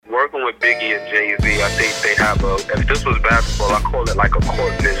Nike and Jay-Z, I think they have if this was basketball, I call it like a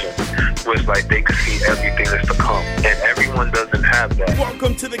court vision, where it's like they can see everything that's to come. And everyone doesn't have that.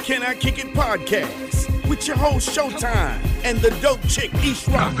 Welcome to the Can I Kick It podcast with your host Showtime and the dope chick East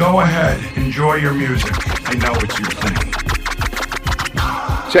Rock. Now go ahead, enjoy your music. I know what you're thinking.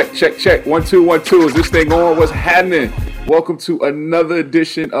 Check. 1 2 1 2. Is this thing on? What's happening? Welcome to another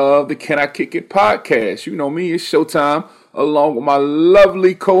edition of the Can I Kick It podcast. You know me, it's Showtime, along with my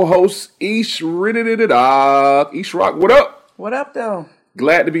lovely co-host East Rock. East Rock, what up? What up, though?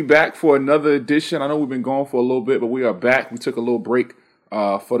 Glad to be back for another edition. I know we've been gone for a little bit, but we are back. We took a little break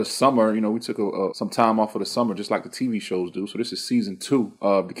for the summer. You know, we took some time off for the summer, just like the TV shows do. So this is season 2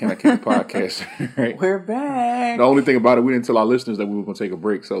 of the Can I Kick It podcast. Right? We're back. The only thing about it, we didn't tell our listeners that we were going to take a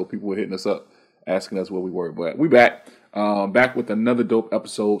break, so people were hitting us up, asking us where we were. But we back. Back with another dope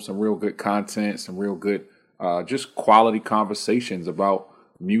episode, some real good content, some real good just quality conversations about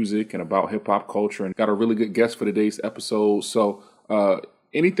music and about hip-hop culture. And got a really good guest for today's episode. So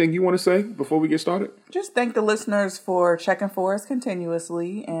anything you want to say before we get started? Just thank the listeners for checking for us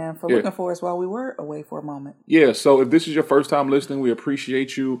continuously and for looking for us while we were away for a moment. Yeah, so if this is your first time listening, we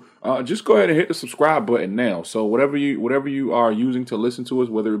appreciate you. Just go ahead and hit the subscribe button now. So whatever you are using to listen to us,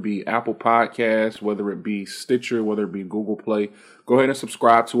 whether it be Apple Podcasts, whether it be Stitcher, whether it be Google Play, go ahead and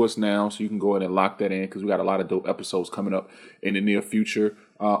subscribe to us now so you can go ahead and lock that in because we got a lot of dope episodes coming up in the near future.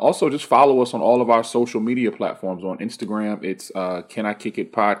 Also, just follow us on all of our social media platforms. On Instagram, it's Can I Kick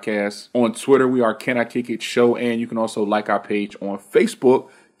It Podcast. On Twitter, we are Can I Kick It Show. And you can also like our page on Facebook,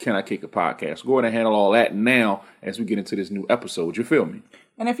 Can I Kick It Podcast. Go ahead and handle all that now as we get into this new episode. You feel me?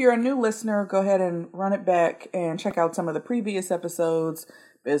 And if you're a new listener, go ahead and run it back and check out some of the previous episodes.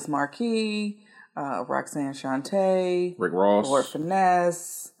 Biz Marquis, Roxanne Shante, Rick Ross, Lord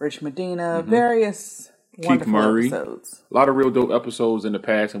Finesse, Rich Medina, various Keith Murray. Episodes. A lot of real dope episodes in the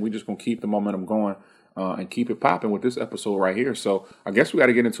past, and we just going to keep the momentum going and keep it popping with this episode right here. So I guess we got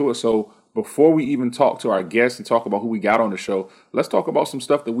to get into it. So before we even talk to our guests and talk about who we got on the show, let's talk about some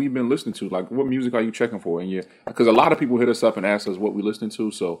stuff that we've been listening to. Like, what music are you checking for? And because a lot of people hit us up and ask us what we listening to.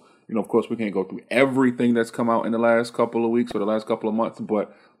 So, you know, of course, we can't go through everything that's come out in the last couple of weeks or the last couple of months,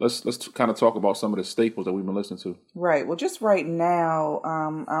 but let's kind of talk about some of the staples that we've been listening to. Right. Well, just right now,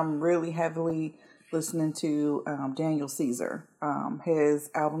 I'm really heavily listening to Daniel Caesar. His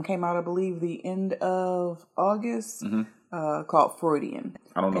album came out, I believe, the end of August, called Freudian.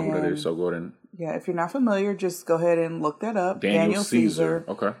 I don't know who that is, so go ahead and... Yeah, if you're not familiar, just go ahead and look that up. Daniel Caesar.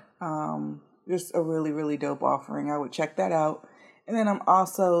 Okay. Just a really, really dope offering. I would check that out. And then I'm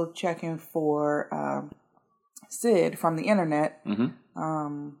also checking for Sid from the internet.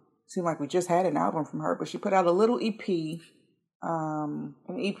 Seemed like we just had an album from her, but she put out a little EP. An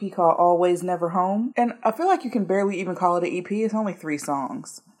EP called Always Never Home. And I feel like you can barely even call it an EP. It's only 3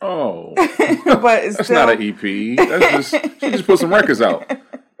 songs. Oh. But it's That's not an EP. That's just, she just put some records out.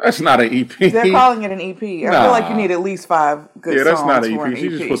 That's not an EP. They're calling it an EP. I feel like you need at least 5 good songs. Yeah, that's not an for EP. She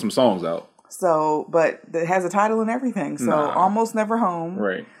just put some songs out. So, but it has a title and everything. So, Almost Never Home.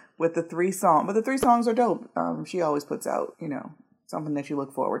 Right. With the 3 songs. But the 3 songs are dope. She always puts out, something that you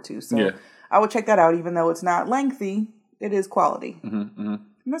look forward to. So, I would check that out, even though it's not lengthy. It is quality. And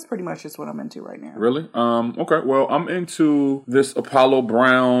that's pretty much just what I'm into right now. Really? Okay. Well, I'm into this Apollo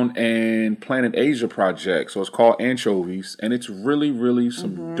Brown and Planet Asia project. So it's called Anchovies. And it's really, really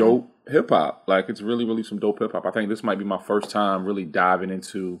some dope hip-hop. Like, it's really, really some dope hip-hop. I think this might be my first time really diving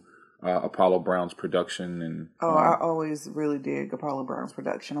into Apollo Brown's production. And I always really dig Apollo Brown's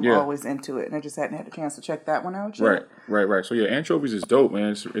production. I'm always into it. And I just hadn't had a chance to check that one out yet. Right. So, Anchovies is dope,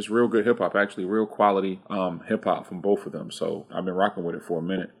 man. It's real good hip-hop, actually. Real quality hip-hop from both of them. So, I've been rocking with it for a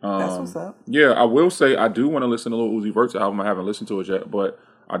minute. That's what's up. Yeah, I will say I do want to listen to Lil Uzi Vert's album. I haven't listened to it yet, but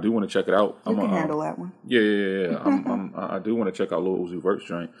I do want to check it out. You can handle that one. Yeah. I do want to check out Lil Uzi Vert's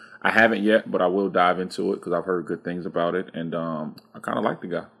joint. I haven't yet, but I will dive into it because I've heard good things about it, and I kind of like the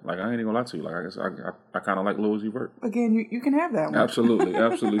guy. Like, I ain't even gonna lie to you. Like, I guess I kind of like Lil Uzi Vert. Again, you can have that one. Absolutely.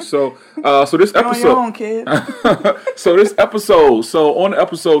 So this episode, on your own, kid. So on the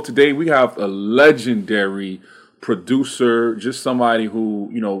episode today, we have a legendary producer, just somebody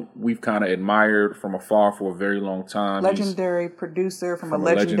who, we've kind of admired from afar for a very long time. Legendary producer from a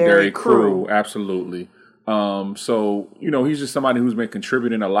legendary crew. Absolutely. So, he's just somebody who's been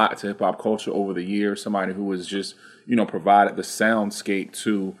contributing a lot to hip hop culture over the years, somebody who has just, provided the soundscape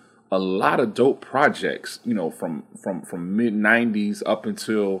to a lot of dope projects, from mid 90s up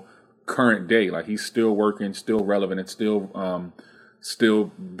until current day. Like, he's still working, still relevant, and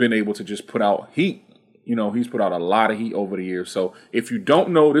still been able to just put out heat. He's put out a lot of heat over the years. So if you don't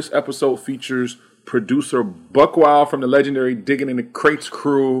know, this episode features producer Buck Wild from the legendary Digging in the Crates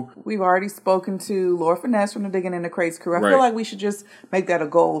crew. We've already spoken to Laura Finesse from the Digging in the Crates crew. I Right. feel like we should just make that a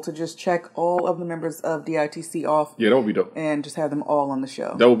goal to just check all of the members of DITC off. Yeah, that would be dope. And just have them all on the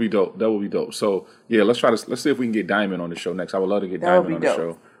show. That would be dope. So yeah, let's see if we can get Diamond on the show next. I would love to get That would Diamond be on the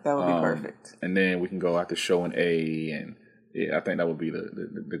dope. show. That would be perfect. And then we can go out the show in A, and yeah, I think that would be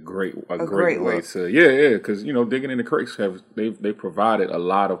the great great way look. to because Digging in the Crates they've provided a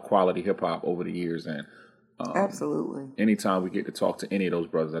lot of quality hip hop over the years, and Absolutely. anytime we get to talk to any of those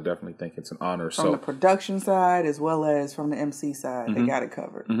brothers, I definitely think it's an honor. From the production side as well as from the MC side, they got it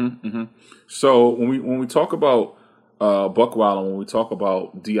covered. So when we talk about Buck Wild and when we talk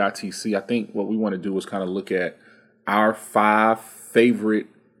about DITC, I think what we want to do is kind of look at our 5 favorite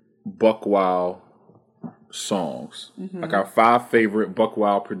Buck Wild songs, like our 5 favorite Buck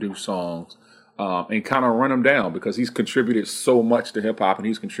Wild produced songs, and kind of run them down because he's contributed so much to hip hop and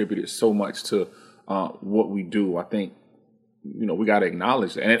he's contributed so much to what we do. I think we got to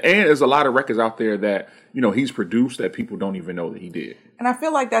acknowledge that, and there's a lot of records out there that he's produced that people don't even know that he did. And I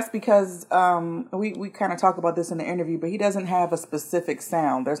feel like that's because we kind of talk about this in the interview, but he doesn't have a specific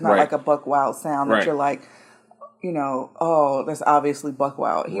sound. There's not like a Buck Wild sound that you're like, oh, that's obviously Buck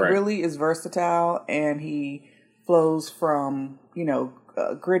Wild. He really is versatile, and he flows from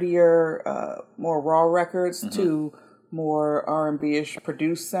grittier, more raw records to more R&B-ish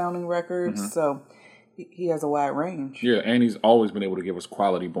produced sounding records. So he has a wide range. Yeah, and he's always been able to give us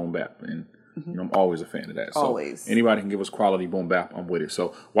quality boom bap, and I'm always a fan of that. So always. Anybody can give us quality boom bap, I'm with it.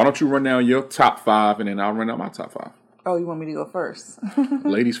 So why don't you run down your top 5, and then I'll run down my top 5. Oh, you want me to go first?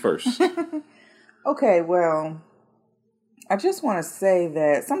 Ladies first. Okay, well, I just want to say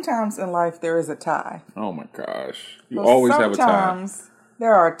that sometimes in life there is a tie. Oh my gosh. You always have a tie. Sometimes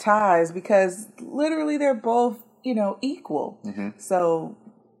there are ties because literally they're both, equal. So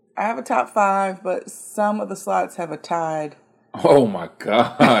I have a top 5, but some of the slots have a tied. Oh my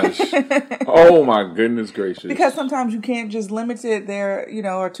gosh. Oh my goodness gracious. Because sometimes you can't just limit it. There,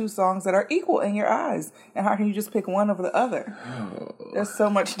 are 2 songs that are equal in your eyes. And how can you just pick one over the other? There's so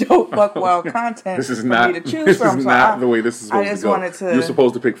much dope Buck Wild content for me to choose from. This is not the way this is supposed to go. You're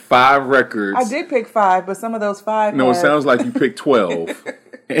supposed to pick 5 records. I did pick 5, but some of those 5 No, it sounds like you picked 12.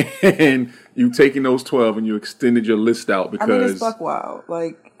 And you taking those 12 and you extended your list out because... it's Buck Wild.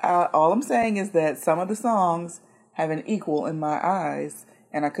 All I'm saying is that some of the songs have an equal in my eyes,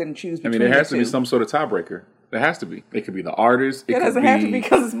 and I couldn't choose between there has to be some sort of tiebreaker. There has to be. It could be the artist. It doesn't have to be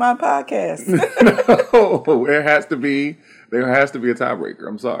because it's my podcast. No, there has to be a tiebreaker.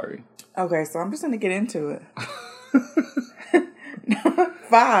 I'm sorry. Okay, so I'm just going to get into it.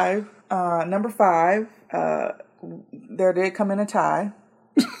 Number 5, there did come in a tie.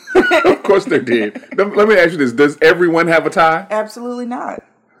 Of course there did. Let me ask you this. Does everyone have a tie? Absolutely not.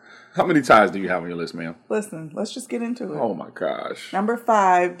 How many ties do you have on your list, ma'am? Listen, let's just get into it. Oh, my gosh. Number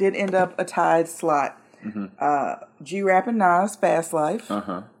 5 did end up a tied slot. G-Rap and Nas, Fast Life.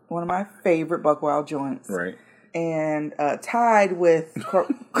 One of my favorite Buck Wild joints. Right. And tied with...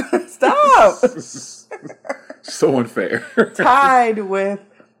 Stop! So unfair. Tied with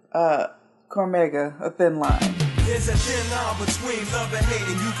Cormega, A Thin Line. There's a thin line between love and hate,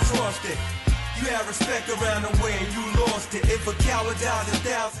 and you crossed it. You had respect around the way, and you lost it. If a coward dies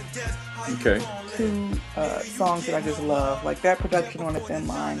 1,000 deaths, okay. 2 songs that I just love. Like that production on A Thin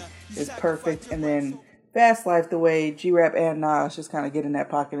Line is perfect, and then Fast Life, the way G-Rap and Nas just kind of get in that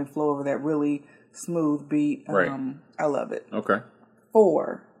pocket and flow over that really smooth beat. Right. I love it. Okay.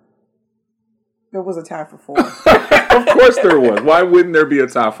 4. There was a tie for 4. Of course there was. Why wouldn't there be a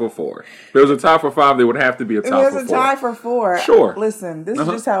tie for 4? If there was a tie for 5, there would have to be a tie for 4. There's a tie for 4. Sure. Listen, this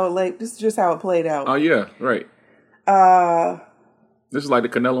is just how it played out. Oh yeah, right. This is like the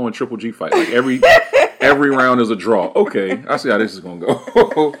Canelo and Triple G fight. Like every round is a draw. Okay, I see how this is gonna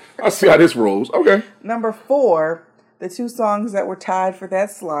go. I see how this rolls. Okay. Number 4, the 2 songs that were tied for that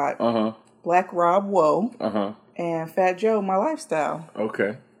slot. Black Rob, Whoa. And Fat Joe, My Lifestyle.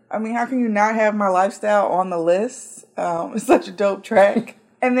 Okay. I mean, how can you not have My Lifestyle on the list? It's such a dope track.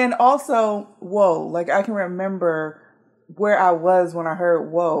 And then also, Whoa. Like, I can remember where I was when I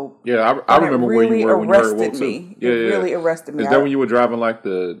heard Whoa. Yeah, I remember where you were when you heard Whoa, too. It really arrested me. Is that when you were driving, like,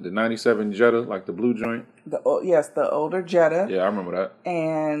 the 97 Jetta, like the blue joint? Yes, the older Jetta. Yeah, I remember that.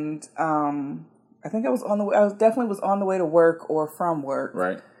 And I think I was definitely on the way to work or from work.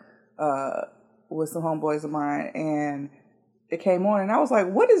 Right. With some homeboys of mine, and it came on, and I was like,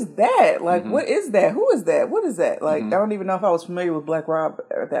 what is that? Like, what is that? Who is that? What is that? Like, I don't even know if I was familiar with Black Rob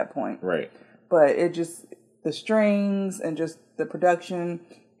at that point. Right. But it just, the strings and just the production,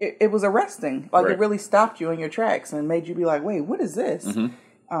 it was arresting. Like, it really stopped you in your tracks and made you be like, wait, what is this? It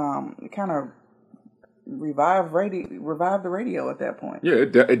kind of revived the radio at that point. Yeah,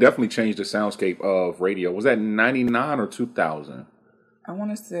 it definitely changed the soundscape of radio. Was that 99 or 2000? I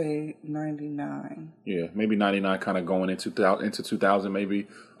want to say 99. Yeah, maybe 99, kind of going into 2000 maybe.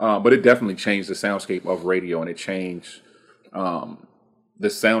 But it definitely changed the soundscape of radio, and it changed the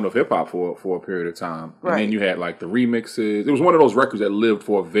sound of hip hop for a period of time. Right. And then you had like the remixes. It was one of those records that lived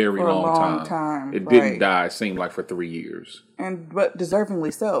for a very long time. It didn't die, it seemed like, for 3 years. But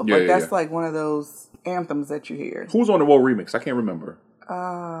deservingly so. Yeah, That's like one of those anthems that you hear. Who's on the Whoa remix? I can't remember.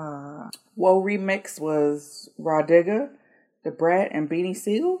 Whoa remix was Raw Digga, Da Brat, and Beanie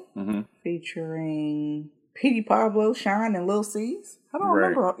Siegel, featuring Petey Pablo, Shine, and Lil C's. I don't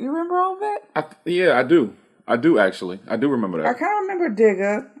remember. You remember all of that? Yeah, I do. I do, actually. I do remember that. I kind of remember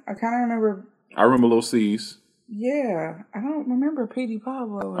Digga. I remember Lil C's. Yeah, I don't remember Petey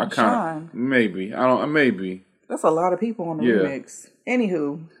Pablo and Shine. Maybe. Maybe. That's a lot of people on the remix.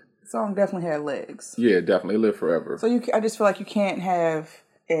 Anywho, the song definitely had legs. Yeah, definitely. It lived forever. So I just feel like you can't have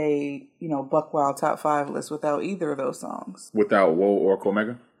a, Buck Wild Top 5 list without either of those songs. Without Whoa or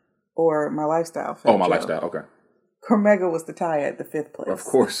Cormega? Or My Lifestyle. Oh, My Lifestyle. Okay. Cormega was the tie at the 5th place. Of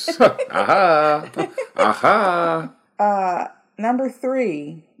course. Aha. Aha. Number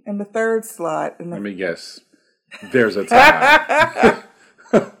 3 in the 3rd slot. Let me guess. There's a tie.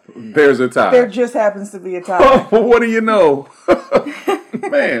 There's a tie. There just happens to be a tie. Oh, what do you know?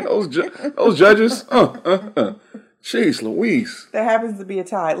 Man, those judges. Jeez Louise. There happens to be a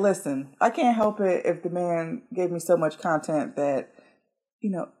tie. Listen, I can't help it if the man gave me so much content that,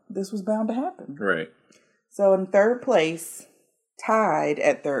 this was bound to happen. Right. So in 3rd place, tied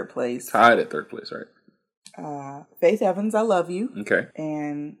at 3rd place. Tied at 3rd place, right. Faith Evans, I Love You. Okay.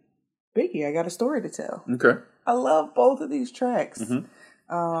 And Biggie, I Got a Story to Tell. Okay. I love both of these tracks.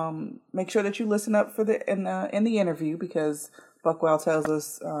 Make sure that you listen up for in the interview, because Buck Wild tells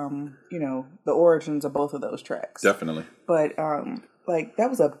us, the origins of both of those tracks. Definitely. But that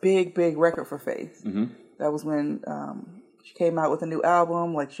was a big, big record for Faith. That was when she came out with a new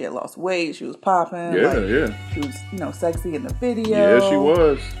album. Like, she had lost weight, she was popping. Yeah. She was, sexy in the video. Yeah, she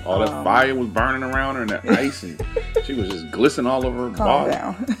was. All that fire was burning around her and that ice, and she was just glistening all over her body.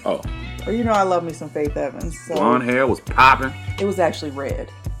 Calm down. Oh. Well, I love me some Faith Evans. So blonde hair was popping. It was actually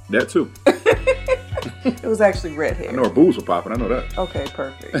red. That too. It was actually red hair. I know her boobs were popping. I know that. Okay,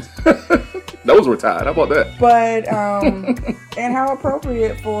 perfect. Those were tied. How about that? But, and how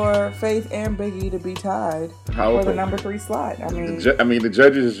appropriate for Faith and Biggie to be tied for the number 3 slot. I mean, the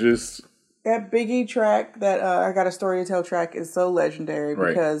judges just... That Biggie track, that I Got a Story to Tell track, is so legendary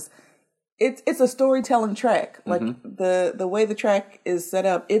because it's a storytelling track. Like, the way the track is set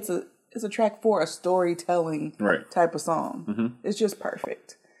up, it's a track for a storytelling type of song. It's just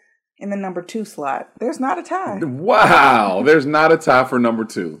perfect. In the number 2 slot, there's not a tie. Wow, there's not a tie for number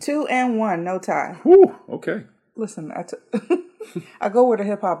 2. 2 and 1, no tie. Whew, okay. Listen, I go where the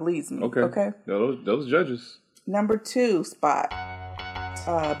hip hop leads me. Okay. Those judges. Number 2 spot,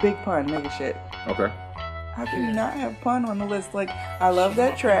 Big Pun, Nigga Shit. Okay. How can you not have Pun on the list? Like, I love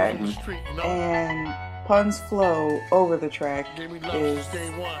that track, and Pun's flow over the track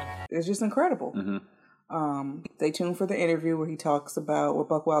is just incredible. Stay tuned for the interview where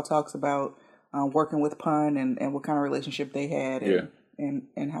Buck Wild talks about working with Pun and what kind of relationship they had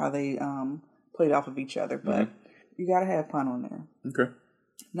and how they played off of each other. But you gotta have Pun on there. Okay.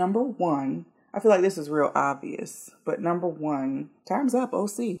 Number 1, I feel like this is real obvious, but number 1, Time's Up,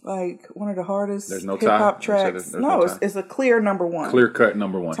 OC. Like, one of the hardest hip hop tracks. It's a clear number 1. Clear cut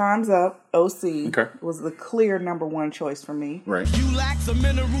number 1. Time's Up, OC was the clear number 1 choice for me. Right. You lack the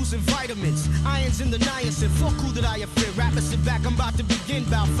minerals and vitamins, irons in the niacin. Fuck who that I offend. Rappers sit back, I'm about to begin.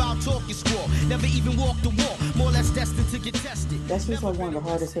 Bout foul talk you squall. Never even walk the walk. More or less destined to get tested. That's just like one of the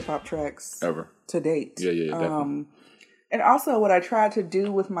hardest hip hop tracks ever to date. Yeah, definitely. And also, what I tried to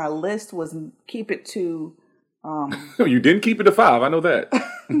do with my list was keep it to... You didn't keep it to 5, I know that.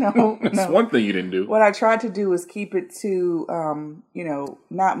 No. That's one thing you didn't do. What I tried to do was keep it to,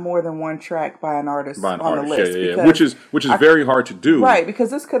 not more than 1 track by an artist on the list. Yeah. Which is very hard to do. Right,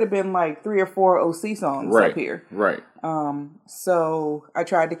 because this could have been like 3 or 4 OC songs up here. Right. So I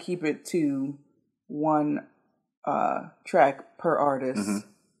tried to keep it to 1 track per artist.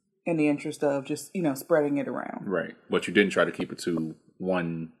 In the interest of just, spreading it around. Right. But you didn't try to keep it to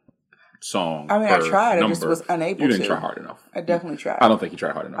 1 song. I mean, per I tried. number. I just was unable to. You didn't try hard enough. I definitely tried. I don't think you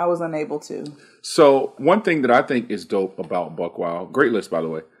tried hard enough. I was unable to. So, one thing that I think is dope about Buck Wild, great list, by the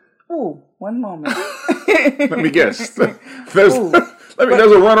way. Ooh, one moment. Let me guess. There's a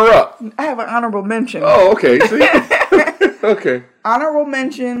runner-up. I have an honorable mention. Oh, okay. See? Okay. Honorable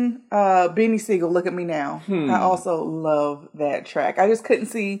mention, Beanie Siegel, Look at Me Now. I also love that track. I just couldn't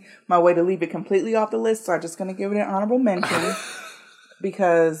see my way to leave it completely off the list, so I'm just going to give it an honorable mention.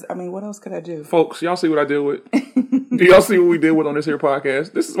 Because, I mean, what else could I do? Folks, y'all see what I deal with? Do y'all see what we deal with on this here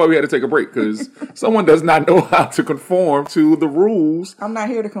podcast? This is why we had to take a break, because someone does not know how to conform to the rules. I'm not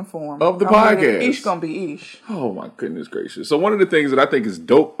here to conform. Of the podcast. Ish gonna be ish. Oh, my goodness gracious. So one of the things that I think is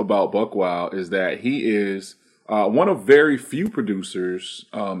dope about Buck Wild is that he is one of very few producers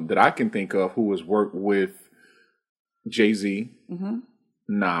that I can think of who has worked with Jay-Z,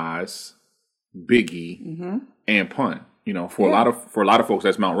 Nas, Biggie, and Pun. You know, for a lot of folks,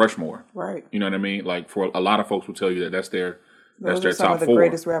 that's Mount Rushmore. Right. You know what I mean? Like, for a lot of folks will tell you that that's their Those are top some of the four.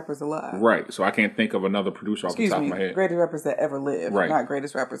 greatest rappers alive. Right. So I can't think of another producer off the top of my head. Greatest rappers that ever lived, Right. not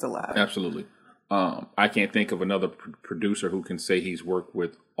greatest rappers alive. Absolutely. I can't think of another producer who can say he's worked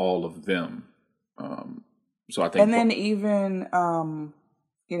with all of them. So I think, and then even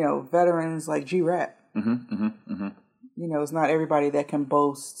veterans like G-Rap. You know, it's not everybody that can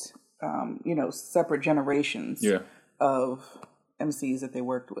boast separate generations. Yeah. Of MCs that they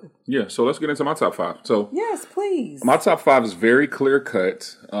worked with. Yeah, so let's get into my top 5. So yes, please. My top 5 is very clear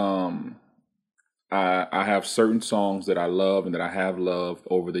cut. I have certain songs that I love and that I have loved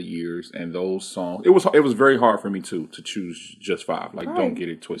over the years, and those songs. It was very hard for me to choose just 5. Like, don't get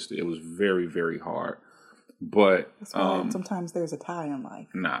it twisted. It was very, very hard. But that's why sometimes there's a tie in life.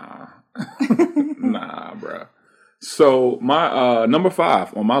 Nah, bruh. So my number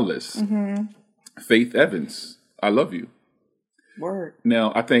 5 on my list, Faith Evans. I Love You. Word.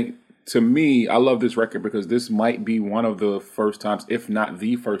 Now, I think, to me, I love this record because this might be one of the first times, if not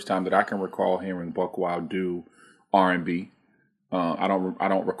the first time, that I can recall hearing Buck Wild do R&B. I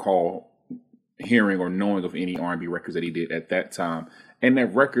don't recall hearing or knowing of any R&B records that he did at that time. And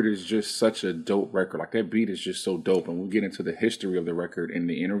that record is just such a dope record. Like, that beat is just so dope. And we'll get into the history of the record in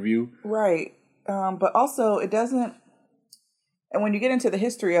the interview. Right. But also, it doesn't... And when you get into the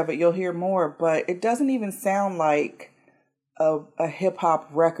history of it, you'll hear more, but it doesn't even sound like a hip hop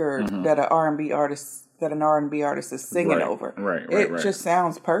record that an R&B artist is singing over. Right. It just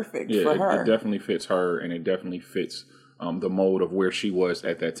sounds perfect for her. It definitely fits her, and it definitely fits the mode of where she was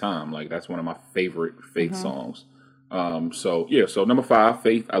at that time. Like, that's one of my favorite Faith songs. So number 5,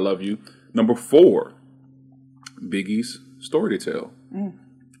 Faith, I Love You. Number 4, Biggie's Story to Tell.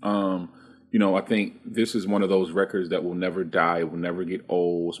 I think this is one of those records that will never die. It will never get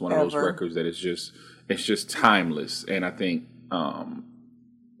old. It's one of those records that it's just timeless. And I think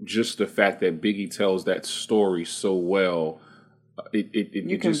just the fact that Biggie tells that story so well,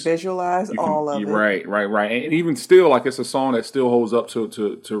 you can visualize all of it. Right. And even still, like, it's a song that still holds up to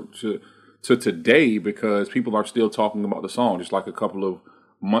today because people are still talking about the song. Just like a couple of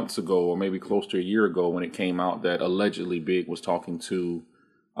months ago, or maybe close to a year ago, when it came out that allegedly Big was talking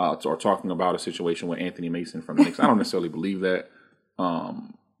about a situation with Anthony Mason from the Knicks. I don't necessarily believe that,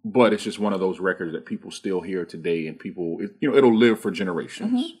 but it's just one of those records that people still hear today, and it'll live for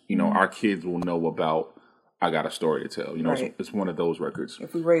generations. Our kids will know about I Got a Story to Tell. Right. It's one of those records.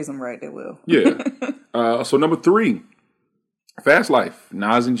 If we raise them right, they will. Yeah. So number 3, Fast Life,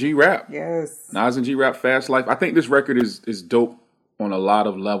 Nas and G-Rap. Yes. Nas and G-Rap, Fast Life. I think this record is dope on a lot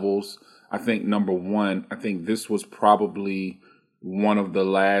of levels. I think number 1, I think this was probably one of the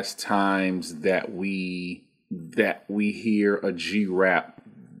last times that we hear a G-Rap,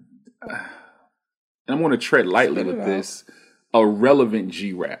 and I'm going to tread lightly with this, a relevant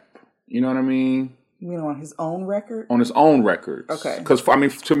G-Rap. You know what I mean? You mean on his own record? On his own records. Okay. Because,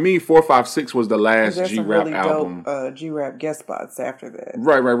 to me, 456 was the last G-Rap really album. Dope, G-Rap guest spots after that.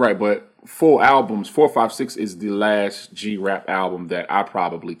 Right. But full albums, 456 is the last G-Rap album that I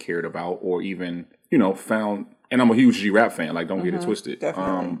probably cared about or even, found. And I'm a huge G-Rap fan. Like, don't get it twisted.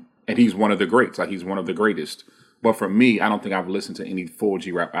 Definitely. And he's one of the greats. Like, he's one of the greatest. But for me, I don't think I've listened to any full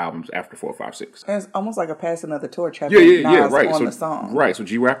G-Rap albums after 456. And it's almost like a passing of the torch. Right. The song. Right. So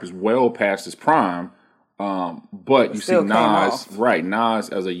G-Rap is well past his prime. But you see Nas, right? Nas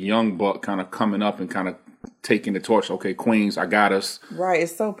as a young buck, kind of coming up and kind of taking the torch. Okay, Queens, I got us. Right.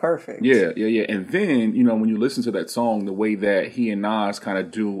 It's so perfect. Yeah. And then when you listen to that song, the way that he and Nas kind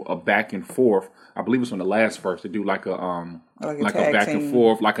of do a back and forth. I believe it's on the last verse. They do like a back and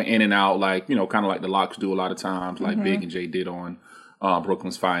forth, like an in and out, like kind of like the Locks do a lot of times, like Big and Jay did on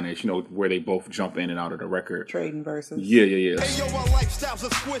Brooklyn's Finest, where they both jump in and out of the record. Trading verses. Yeah. Hey, yo, our lifestyle's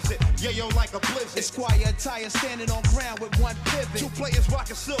exquisite. Yeah, yo, like a blizzard. Esquire attire standing on ground with one pivot. 2 players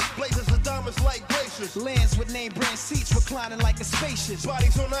rocking silk, blazers of diamonds like glaciers. Lands with name brand seats reclining like a spacious.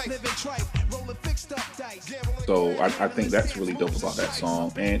 Bodies on ice. Living tripe, rolling fixed up dice. So I think that's really dope about that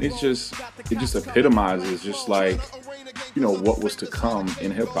song. And it just epitomizes just like what was to come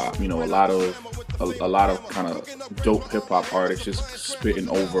in hip hop. A lot of kind of dope hip hop artists just spitting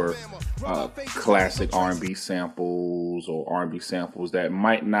over classic R&B samples or R&B samples that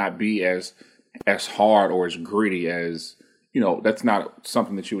might not be as hard or as gritty as, that's not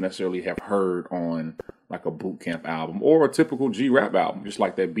something that you would necessarily have heard on like a boot camp album or a typical G-Rap album. Just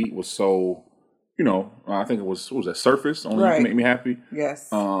like that beat was so, I think it was, what was that, Surface? Only You Can Make Me Happy? Yes.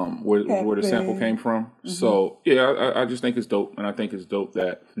 Where the sample came from. Mm-hmm. So, yeah, I just think it's dope. And I think it's dope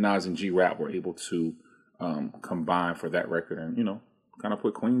that Nas and G-Rap were able to combine for that record and, kind of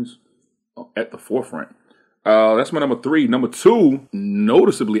put Queens at the forefront. That's my number 3. Number 2,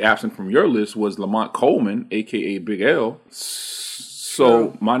 noticeably absent from your list, was Lamont Coleman, a.k.a. Big L.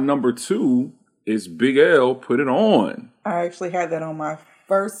 So, my number 2 is Big L, Put It On. I actually had that on my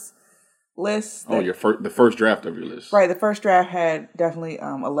first list. The first draft of your list. Right, the first draft had definitely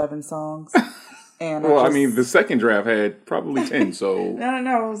 11 songs. And well, the second draft had probably 10, so... No,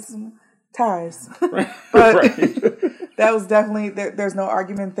 it was ties. Right. But right. That was definitely, there's no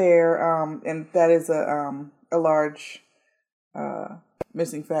argument there, and that is a large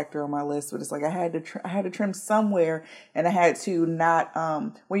missing factor on my list. But it's like I had to trim somewhere, and I had to not,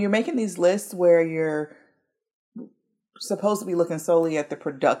 when you're making these lists where you're supposed to be looking solely at the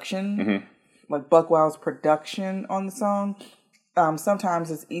production, mm-hmm. like Buck Wild's production on the song,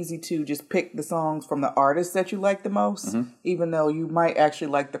 sometimes it's easy to just pick the songs from the artists that you like the most, mm-hmm. even though you might actually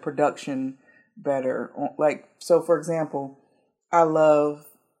like the production better. Like, so for example, I love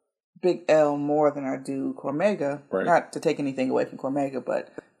Big L more than I do Cormega. Right. Not to take anything away from Cormega,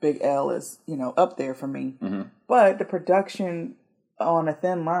 but Big L is, up there for me. Mm-hmm. But the production on A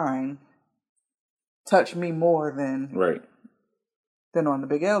Thin Line touched me more than on the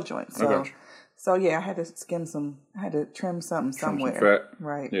Big L joint. So yeah, I had to trim something somewhere. Some fat.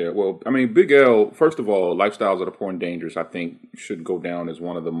 Right. Yeah, well, Big L, first of all, Lifestyles of the Poor and Dangerous, I think should go down as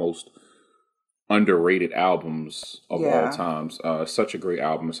one of the most underrated albums of all times. Such a great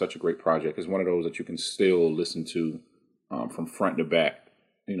album, such a great project. It's one of those that you can still listen to from front to back,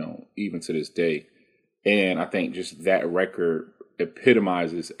 even to this day. And I think just that record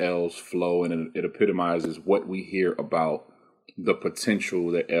epitomizes L's flow, and it epitomizes what we hear about the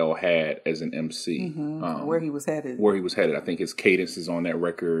potential that L had as an MC. Mm-hmm. Where he was headed. I think his cadences on that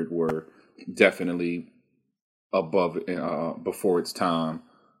record were definitely before its time.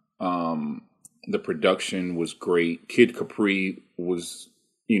 The production was great. Kid Capri was,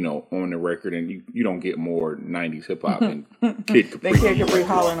 on the record, and you don't get more 90s hip hop than Kid Capri. Kid Capri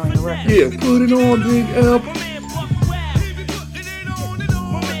hollering on the record. Yeah, put it on, Big L.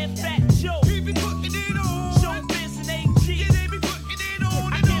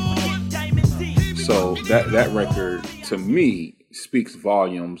 So that record, to me, speaks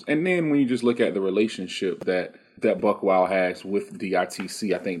volumes. And then when you just look at the relationship that Buck Wild has with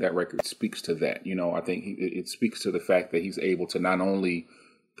DITC, I think that record speaks to that. I think it speaks to the fact that he's able to not only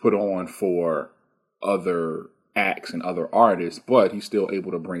put on for other acts and other artists, but he's still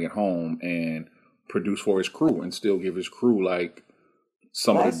able to bring it home and produce for his crew and still give his crew like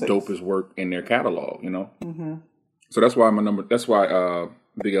some of the dopest work in their catalog, Mm-hmm. So that's why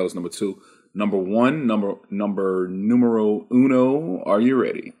Big L is number 2. Number 1, numero uno. Are you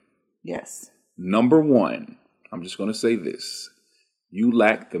ready? Yes. Number 1. I'm just going to say this. You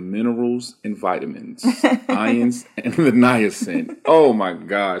lack the minerals and vitamins, ions, and the niacin. Oh, my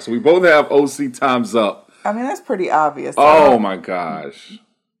gosh. So we both have OC Time's Up. That's pretty obvious. Oh, my gosh.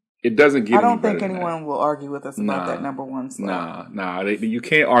 It doesn't get any better. I don't think anyone will argue with us about that number 1 slot. Nah. You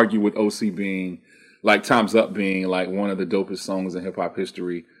can't argue with OC being, like, Time's Up being, like, one of the dopest songs in hip-hop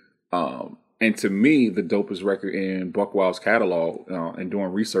history. And to me, the dopest record in Buck Wild's catalog, and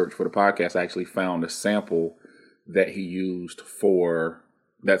doing research for the podcast, I actually found a sample that he used for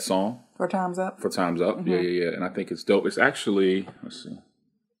that song. For Time's Up? For Time's Up, mm-hmm. Yeah. And I think it's dope. It's actually, let's see.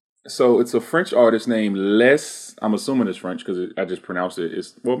 So it's a French artist named Les. I'm assuming it's French because I just pronounced it.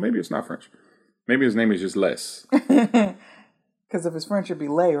 Maybe it's not French. Maybe his name is just Les. Because if it's French, it'd be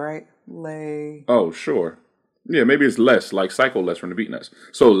Lay, right? Lay. Oh, sure. Yeah, maybe it's Les, like Psycho Les from the Beatnuts.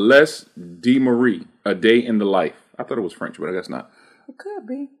 So Les De Marie, A Day in the Life. I thought it was French, but I guess not. It could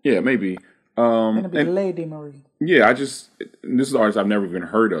be. Yeah, maybe. It'll be Les De Marie. Yeah, this is an artist I've never even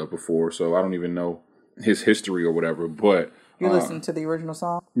heard of before, so I don't even know his history or whatever. But you listened to the original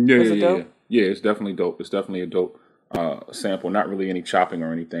song? Yeah. Yeah, it's definitely dope. It's definitely a dope sample. Not really any chopping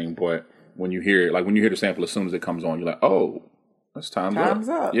or anything, but when you hear the sample, as soon as it comes on, you're like, oh, that's Time's Up. Time's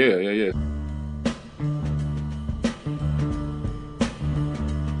Up. Yeah.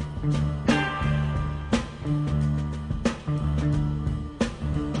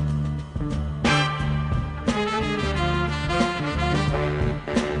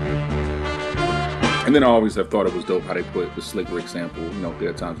 And then I always have thought it was dope how they put the Slick Rick sample,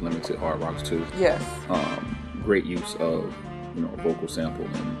 Dead Times Limited, Hard Rocks too. Yes. Great use of, vocal sample.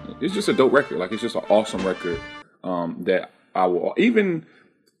 And it's just a dope record. Like, it's just an awesome record that I will, even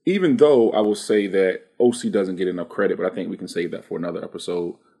though I will say that OC doesn't get enough credit, but I think we can save that for another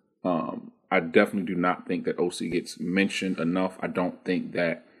episode. I definitely do not think that OC gets mentioned enough. I don't think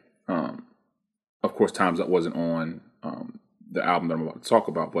that, of course, Time's Up wasn't on the album that I'm about to talk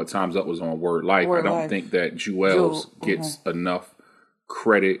about, but Time's Up was on Word Life. I don't think that Jewels gets enough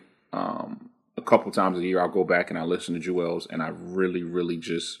credit. A couple times a year, I'll go back and I listen to Jewels, and I really, really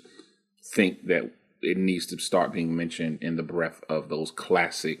just think that it needs to start being mentioned in the breath of those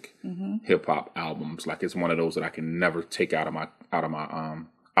classic hip hop albums. Like, it's one of those that I can never take out of my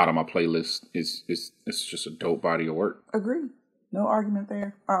playlist. It's just a dope body of work. Agree. No argument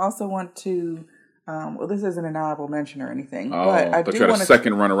there. I also want to. Well, this isn't an honorable mention or anything, but I do you had want a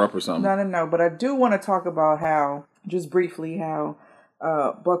second runner-up or something. No. But I do want to talk about how, just briefly, how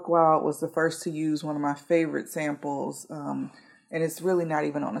Buck Wild was the first to use one of my favorite samples, and it's really not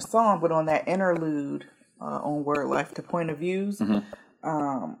even on a song, but on that interlude on Word Life to Point of Views,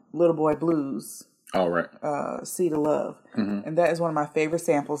 Little Boy Blues. All right. Seed of Love. And that is one of my favorite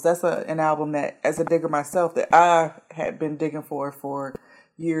samples. That's an album that, as a digger myself, that I had been digging for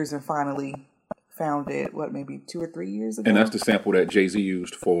years and finally found it, maybe 2 or 3 years ago. And that's the sample that Jay-Z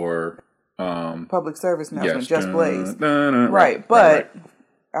used for Public Service Announcement, yes. Just Blaze. Right. But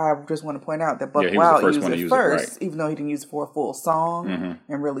I just want to point out that Buck Wild used it first, right. even though he didn't use it for a full song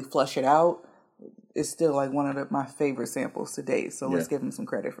and really flush it out. It's still like one of my favorite samples to date. So let's give him some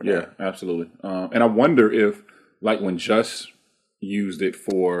credit for that. Yeah, absolutely. And I wonder if, like, when Just used it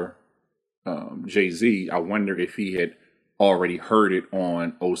for Jay-Z, I wonder if he had already heard it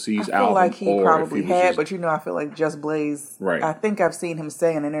on OC's album. I feel like he probably had, but I feel like Just Blaze. Right. I think I've seen him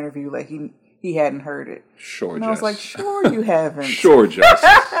say in an interview like he hadn't heard it. Sure, and Just. I was like, sure you haven't. Sure, Just.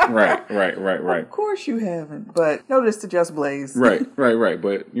 Right. Of course you haven't. But notice to Just Blaze. Right.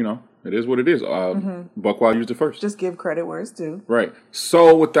 But, it is what it is. Buck Wild used it first. Just give credit where it's due. Right.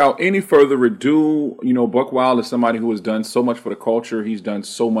 So without any further ado, Buck Wild is somebody who has done so much for the culture. He's done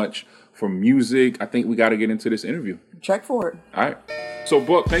so much for music. I think we got to get into this interview. Check for it. All right. So,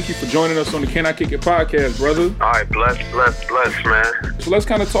 Buck, thank you for joining us on the Can I Kick It podcast, brother. All right, bless, man. So let's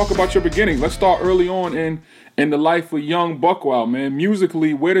kind of talk about your beginnings. Let's start early on in the life of young Buck Wild, man.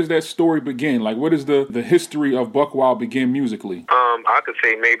 Musically, where does that story begin? Like, where does the history of Buck Wild begin musically? I could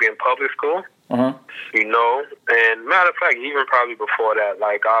say maybe in public school. And matter of fact, even probably before that,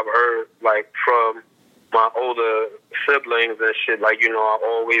 like, I've heard, like, from my older siblings and shit, like, I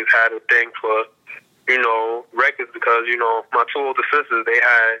always had a thing for, records because, my 2 older sisters, they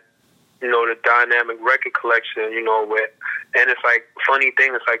had, the dynamic record collection, and it's like, funny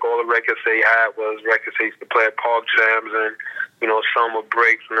thing, it's like all the records they had was records they used to play at park jams and, summer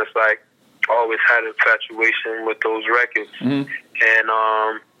breaks, and it's like, I always had an infatuation with those records. And,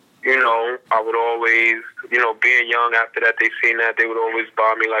 I would always, being young after that, they seen that, they would always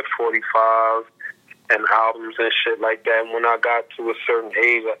buy me like 45 and albums and shit like that. And when I got to a certain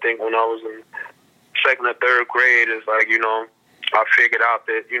age, I think when I was in 2nd or 3rd grade, it's like, I figured out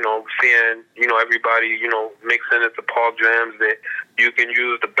that, seeing, everybody, mixing it to park jams, that you can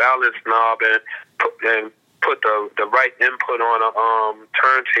use the balance knob and put the right input on a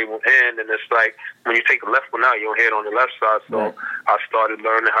turntable in, and it's like when you take the left one out, you don't hear it on the left side. So I started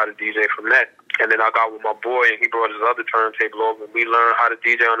learning how to DJ from that. And then I got with my boy, and he brought his other turntable over, and we learned how to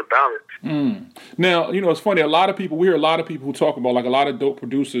DJ on the balance. Now, it's funny. We hear a lot of people who talk about, like, a lot of dope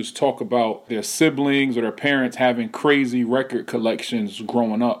producers talk about their siblings or their parents having crazy record collections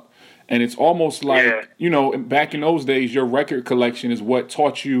growing up. And it's almost like, back in those days, your record collection is what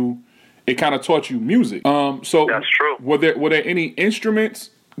taught you, it kind of taught you music. So that's true. Were there any instruments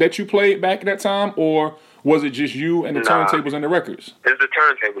that you played back at that time, or was it just you and the turntables and the records? It's the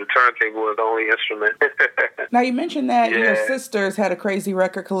turntable. The turntable was the only instrument. Now, you mentioned that your sisters had a crazy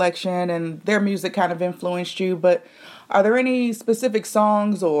record collection and their music kind of influenced you, but are there any specific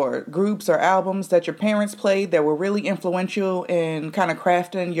songs or groups or albums that your parents played that were really influential in kind of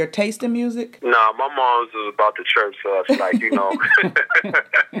crafting your taste in music? Nah, my mom's was about the church, so it's like,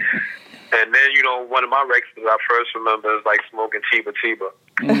 And then, one of my records I first remember is like smoking Chiba Chiba.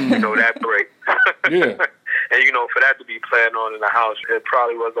 That break. Yeah. And, for that to be playing on in the house, it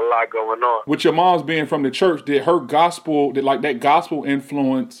probably was a lot going on. With your mom's being from the church, did that gospel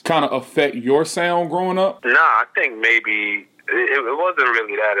influence kind of affect your sound growing up? Nah, I think maybe it wasn't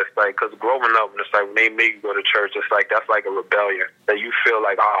really that. It's like, because growing up, it's like when they make you go to church, it's like that's like a rebellion. That you feel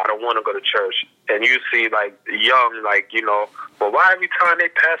like, oh, I don't want to go to church. And you see, like, young, like, you know, well, why every time they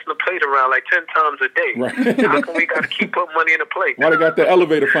passing the plate around like 10 times a day? Right. How come we got to keep putting money in the plate? Why they got the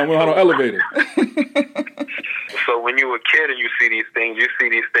elevator fund? We don't have no elevator. So when you were a kid and you see these things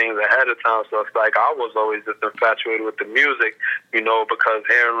ahead of time. So it's like I was always just infatuated with the music, you know, because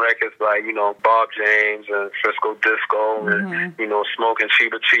hearing records like, you know, Bob James and Frisco Disco and, you know, Smoking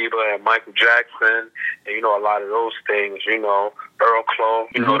Chiba Chiba and Michael Jackson and, you know, a lot of those things, you know, Earl Clone,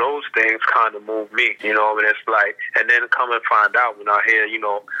 you know, those things kind of move me, you know, and it's like, and then come and find out when I hear, you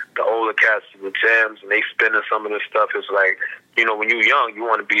know, the older cats, the jams, and they spinning some of this stuff, it's like, you know, when you're young, you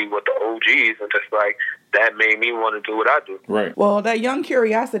want to be with the OGs, and just like, that made me want to do what I do. Right. Well, that young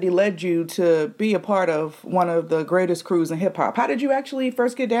curiosity led you to be a part of one of the greatest crews in hip-hop. How did you actually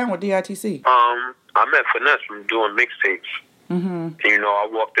first get down with DITC? I met Finesse from doing mixtapes. Mm-hmm. You know, I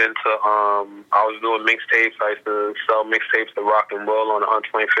walked into, I was doing mixtapes. I used to sell mixtapes to Rock and Roll on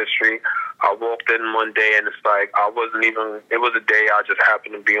 125th Street. I walked in one day and it's like, it was a day I just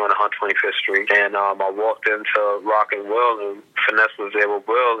happened to be on 125th Street. And I walked into Rock and Roll and Finesse was there with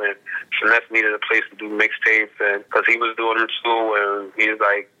Will, and Finesse needed a place to do mixtapes, and because he was doing them too, and he was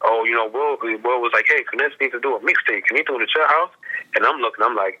like, oh, you know, Will was like, hey, Finesse needs to do a mixtape. Can he do it at your house? And I'm looking,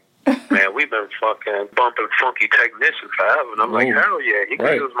 I'm like, man, we've been fucking bumping Funky Technician forever. And I'm like, hell yeah, he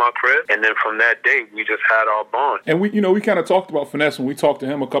can use my crib. And then from that day, we just had our bond. And we kind of talked about Finesse when we talked to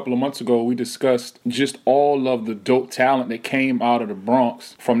him a couple of months ago. We discussed just all of the dope talent that came out of the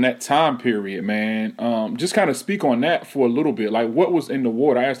Bronx from that time period, man. Just kind of speak on that for a little bit. Like, what was in the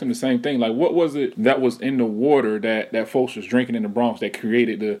water? I asked him the same thing. Like, what was it that was in the water that folks was drinking in the Bronx that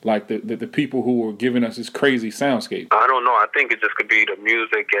created the people who were giving us this crazy soundscape? I don't know. I think it just could be the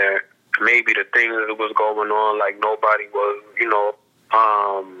music and maybe the things that was going on, like nobody was, you know,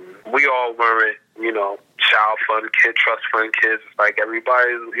 we all weren't, you know, child fund kids, trust fund kids. It's like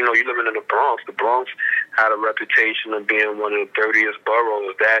everybody, you know, you living in the Bronx. The Bronx had a reputation of being one of the dirtiest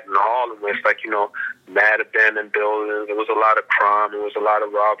boroughs. That and Harlem, it's like, you know, mad abandoned buildings. There was a lot of crime. There was a lot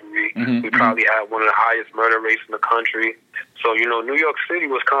of robbery. We probably had one of the highest murder rates in the country. So, you know, New York City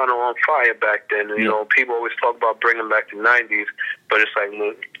was kind of on fire back then. And, you know, people always talk about bringing back the 90s, but it's like,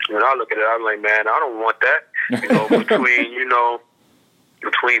 when I look at it, I'm like, man, I don't want that. You know,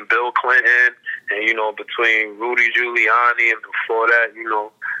 between Bill Clinton and, you know, between Rudy Giuliani and before that, you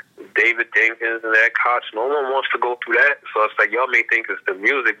know, David Dinkins and Ed Koch, no one wants to go through that. So it's like, y'all may think it's the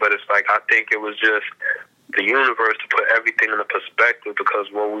music, but it's like, I think it was just the universe to put everything in a perspective, because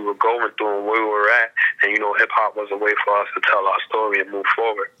what we were going through and where we were at, and, you know, hip-hop was a way for us to tell our story and move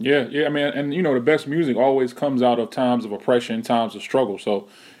forward. Yeah, I mean, and, you know, the best music always comes out of times of oppression, times of struggle. So,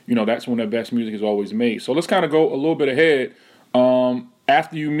 you know, that's when the best music is always made. So let's kind of go a little bit ahead.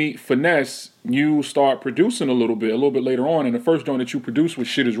 After you meet Finesse, you start producing a little bit later on, and the first joint that you produced was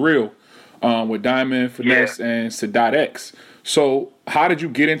Shit Is Real, with Diamond, Finesse, and Sadat X. So how did you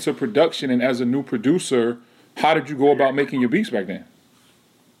get into production, and as a new producer, how did you go about making your beats back then?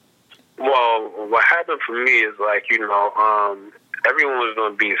 Well, what happened for me is, like, you know, everyone was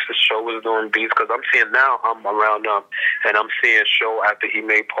doing beats. The show was doing beats, because I'm seeing now, I'm around them, and I'm seeing show after he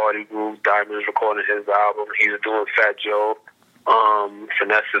made Party Groove, Diamond's recording his album, he's doing Fat Joe,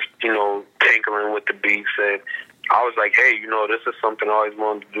 Finesse is, you know, tinkering with the beats, and I was like, hey, you know, this is something I always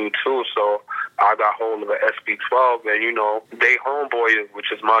wanted to do too. So I got hold of an SB12, and, you know, they homeboy,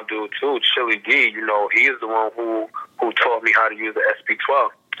 which is my dude too, Chili D, you know, he is the one who taught me how to use the SB12,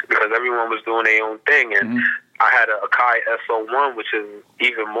 because everyone was doing their own thing, and I had a Akai SO1, which is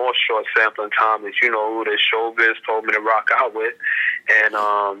even more short sampling time, that, you know, who the Showbiz told me to rock out with. And,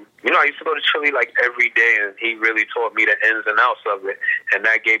 you know, I used to go to Chili like every day, and he really taught me the ins and outs of it, and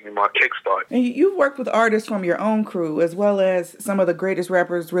that gave me my kickstart. And you've worked with artists from your own crew, as well as some of the greatest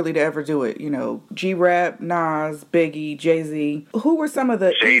rappers really to ever do it. You know, G-Rap, Nas, Biggie, Jay-Z. Who were some of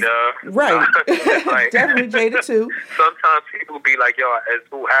the... Jada. Right. Like, definitely Jada, too. Sometimes people be like, yo, as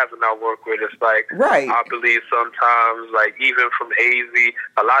who haven't I worked with? It's like, right. I believe sometimes, like, even from AZ,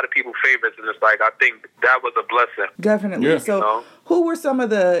 a lot of people favorites, and it's like, I think that was a blessing. Definitely. Yeah. So, you know? Who were some of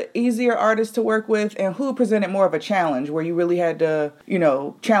the easier artists to work with, and who presented more of a challenge where you really had to, you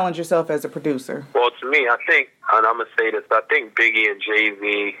know, challenge yourself as a producer? Well, to me, I think, and I'm going to say this, I think Biggie and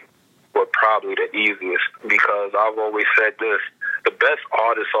Jay-Z were probably the easiest, because I've always said this, the best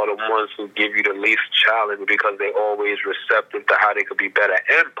artists are the ones who give you the least challenge, because they're always receptive to how they could be better.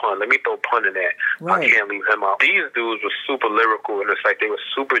 And Pun, let me throw Pun in there. Right. I can't leave him out. These dudes were super lyrical, and it's like they were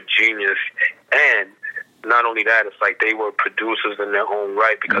super genius, and not only that, it's like they were producers in their own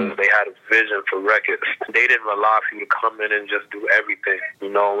right because they had a vision for records. They didn't rely for you to come in and just do everything, you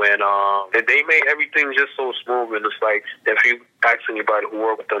know, and they made everything just so smooth. And it's like, if you ask anybody who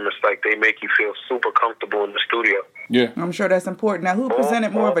worked with them, it's like they make you feel super comfortable in the studio. Yeah. I'm sure that's important. Now, who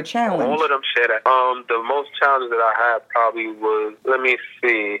presented more of a challenge? All of them share that. The most challenge that I had probably was, let me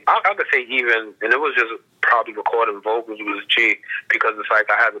see, I could say even, and it was just probably recording vocals was G, because it's like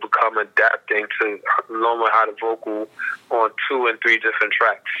I had to become adapting to learn how to vocal on 2 and 3 different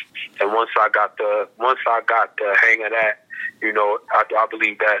tracks. And once I got the hang of that, you know, I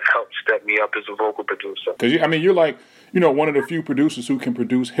believe that helped step me up as a vocal producer. Because I mean, you're like, you know, one of the few producers who can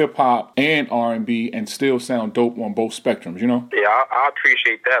produce hip hop and R&B and still sound dope on both spectrums, you know? Yeah, I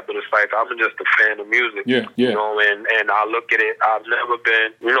appreciate that, but it's like I'm just a fan of music. Yeah. You know, and I look at it, I've never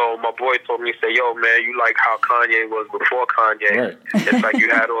been, you know, my boy told me, say, yo, man, you like how Kanye was before Kanye. Right. It's like you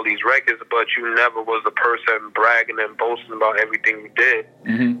had all these records, but you never was the person bragging and boasting about everything you did.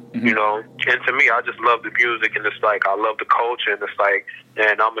 You know, and to me, I just love the music, and it's like I love the culture, and it's like,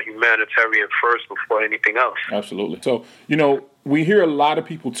 and I'm a humanitarian first before anything else. Absolutely. So, you know, we hear a lot of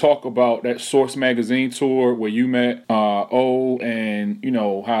people talk about that Source Magazine tour where you met O, and, you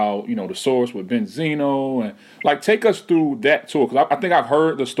know, how, you know, the Source with Benzino, and like, take us through that tour. Because I think I've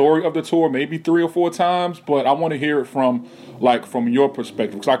heard the story of the tour maybe 3 or 4 times, but I want to hear it from your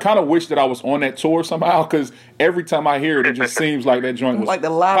perspective. Because I kind of wish that I was on that tour somehow, because every time I hear it, it just seems like that joint was like the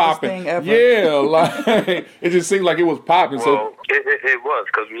loudest popping. thing ever. Yeah, like it just seemed like it was popping. Well, it was,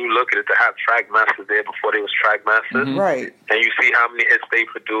 because when you look at it, to have Trackmasters there before they was Trackmasters, Right. and you see how many hits they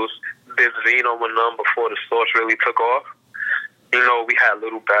produced. Benzino went on before the Source really took off. You know, we had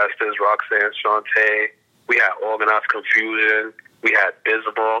Little Bastards, Roxanne Shante. We had Organized Confusion. We had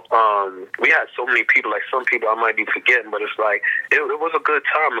Bismarck. We had so many people. Like, some people I might be forgetting, but it's like it was a good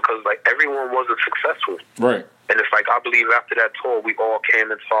time because like everyone wasn't successful. Right. And it's like I believe after that tour, we all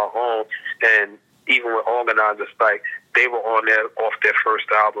came into our own. And even with Organized, it's like they were on there off their first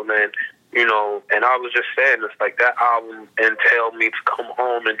album, and you know, and I was just saying, it's like that album entailed me to come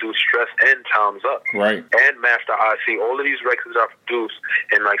home and do Stress and Time's Up. Right. And Master IC. All of these records I produced,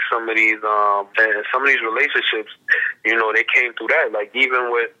 and like some of these relationships, you know, they came through that. Like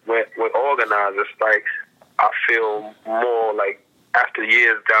even with Organized, it's like I feel more like after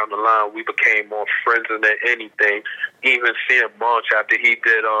years down the line, we became more friends than anything. Even seeing Munch after he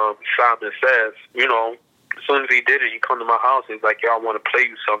did Simon Says, you know, as soon as he did it, he come to my house. He's like, yo, I want to play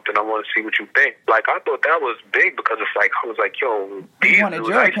you something. I want to see what you think. Like, I thought that was big because it's like, I was like, yo, these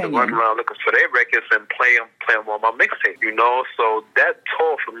dudes I used to run around looking for their records and play them on my mixtape, you know? So that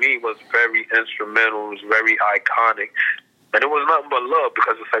tour for me was very instrumental. It was very iconic. And it was nothing but love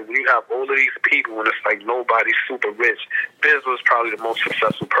because it's like when you have all of these people and it's like nobody's super rich. Biz was probably the most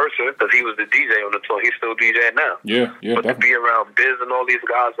successful person because he was the DJ on the tour. He's still DJing now. Yeah, but definitely. To be around Biz and all these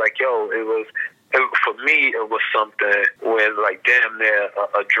guys, like, yo, for me, it was something where like damn near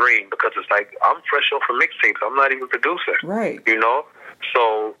a dream because it's like I'm fresh off of mixtapes. I'm not even producing. Right. You know?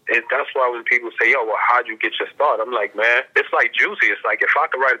 So that's why when people say, yo, well, how'd you get your start? I'm like, man, it's like Juicy. It's like if I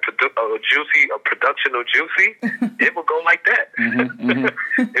could write a production of Juicy, it would go like that.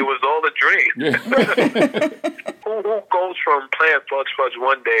 It was all a dream. Yeah. Who goes from playing Fudge Fudge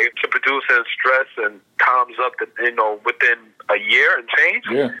one day to producing Stress and Time's Up, you know, within a year and change?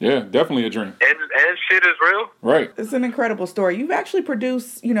 Yeah, definitely a dream. And shit is real. Right. It's an incredible story. You've actually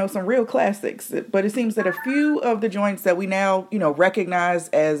produced, you know, some real classics, but it seems that a few of the joints that we now, you know, recognize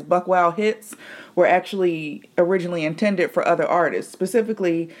as Buck Wild hits were actually originally intended for other artists.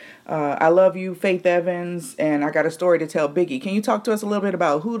 Specifically, I Love You, Faith Evans, and I Got a Story to Tell, Biggie. Can you talk to us a little bit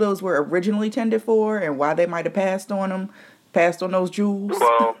about who those were originally intended for and why they might have passed on those jewels?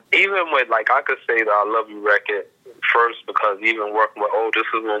 Well, even with, like, I could say the I Love You record first because even working with this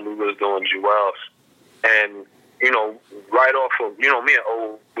is when we was doing Jewels. And, you know, right off of, you know, me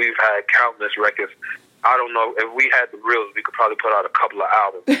and we've had countless records. I don't know, if we had the reels, we could probably put out a couple of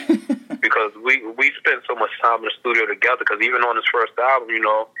albums because we spent so much time in the studio together because even on his first album, you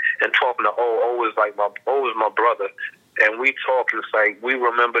know, and talking to O is like my brother. And we talk, and it's like, we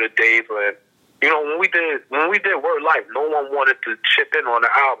remember the days when, you know, when we did Word Life, no one wanted to chip in on the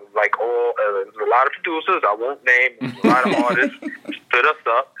album. Like, a lot of producers, I won't name, a lot of artists stood us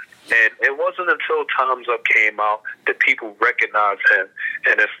up. And it wasn't until Time's Up came out that people recognized him.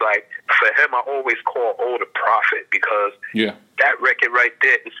 And it's like, for him, I always call the prophet because that record right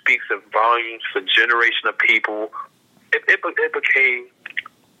there, it speaks of volumes for a generation of people. It became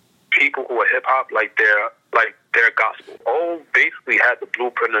people who are hip-hop like their gospel. Basically had the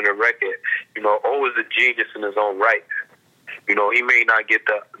blueprint of the record. You know, is a genius in his own right. You know, he may not get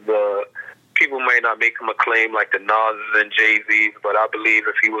the people might not make him a claim like the Nas's and Jay-Z's, but I believe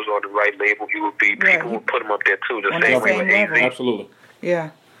if he was on the right label, he would be. Yeah, people would put him up there too. The on same that way same with level. AZ. Absolutely. Yeah.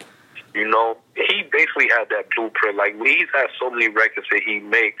 You know, he basically had that blueprint. Like, he's had so many records that he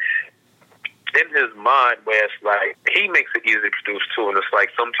made in his mind where it's like, he makes it easy to produce too. And it's like,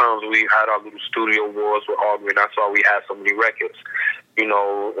 sometimes we had our little studio wars with arguing. That's why we had so many records. You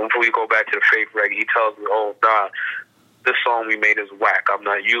know, when we go back to the Faith record, he tells me, oh, nah, this song we made is whack. I'm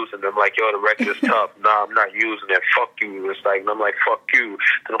not using it. I'm like, yo, the record is tough. Nah, I'm not using it. Fuck you. It's like, and I'm like, fuck you.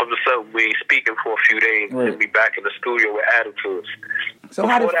 Then all of a sudden, we ain't speaking for a few days, and we back in the studio with attitudes. So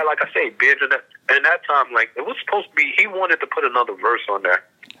how Before that, like I say, in that time, like, it was supposed to be, he wanted to put another verse on there,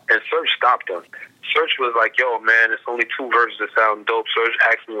 and Serge stopped him. Serge was like, yo, man, it's only 2 verses that sound dope. Serge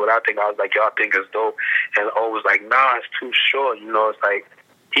asked me what I think. I was like, yo, I think it's dope. And O was like, nah, it's too short. You know, it's like,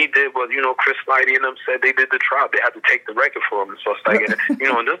 he did what, you know, Chris Lighty and them said they did the trial. They had to take the record for him. So it's like, you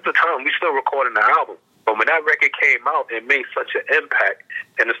know, and this is the time we still recording the album. But when that record came out, it made such an impact.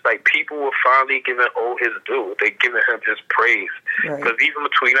 And it's like people were finally giving O his due. They giving him his praise. Because even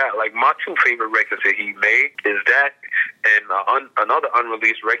between that, like, my 2 favorite records that he made is that and another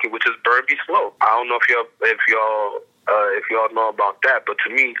unreleased record, which is Burn Be Slow. I don't know if y'all know about that, but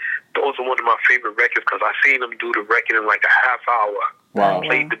to me, those are one of my favorite records because I seen him do the record in like a half hour. Wow.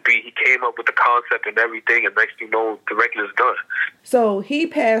 Played the beat. He came up with the concept and everything, and next thing you know, the record is done. So he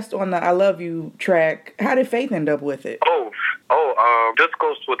passed on the I Love You track. How did Faith end up with it? This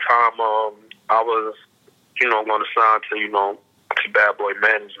goes to a time I was, you know, going to sign to, you know, to Bad Boy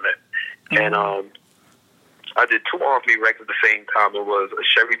Management. And I did 2 R&B records at the same time. It was a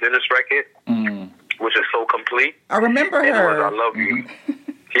Sherry Dennis record, which is So Complete. I remember and her. It was I Love You.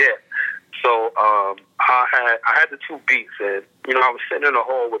 Yeah. So I had the 2 beats, and you know, I was sitting in the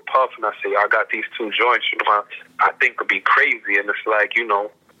hall with Puff, and I said, I got these 2 joints, you know, I think could be crazy. And it's like, you know,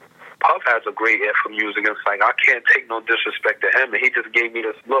 Puff has a great ear for music, and it's like, I can't take no disrespect to him, and he just gave me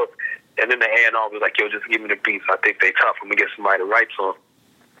this look. And then the A&R was like, yo, just give me the beats. I think they tough. I'm gonna get somebody to write to him.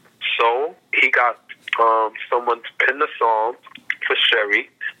 So he got someone to pen the song for Sherry,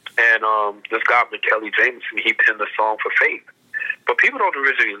 and this guy, Kelly Jameson, he penned the song for Faith. But people don't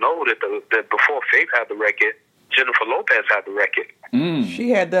originally know that before Faith had the record, Jennifer Lopez had the record. She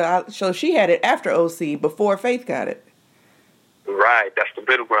had she had it after OC, before Faith got it. Right, that's the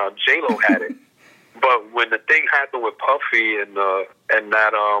middle ground. J-Lo had it. But when the thing happened with Puffy and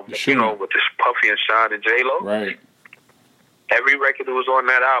that you know, with this Puffy and Sean and J-Lo, right, every record that was on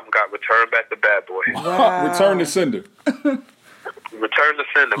that album got returned back to Bad Boy. Wow. Return to sender. Return to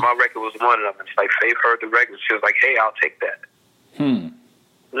sender. My record was one of them. It's like Faith heard the record. She was like, hey, I'll take that.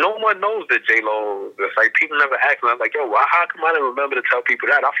 No one knows that J-Lo, it's like people never ask me. I was like, yo, how come I didn't remember to tell people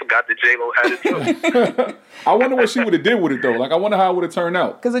that? I forgot that J-Lo had it too. I wonder what she would have did with it though. Like, I wonder how it would have turned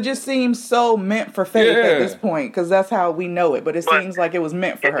out. Because it just seems so meant for Faith at this point. Because that's how we know it. But it seems like it was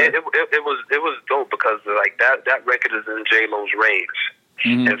meant for her. It was dope because like that record is in J-Lo's range.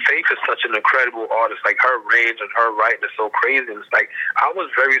 And Faith is such an incredible artist. Like, her range and her writing is so crazy. And it's like, I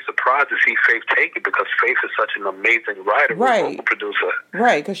was very surprised to see Faith take it because Faith is such an amazing writer, vocal producer.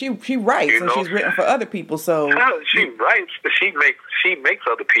 Right, because she writes, you know? And she's written for other people. So she writes, but she makes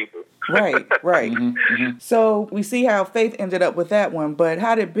other people. Right. So we see how Faith ended up with that one. But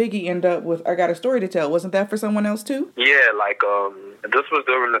how did Biggie end up with I Got a Story to Tell? Wasn't that for someone else too? Yeah, like this was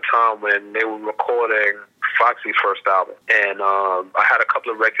during the time when they were recording Foxy's first album, and I had a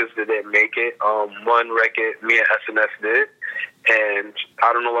couple of records that didn't make it. One record me and SNS did, and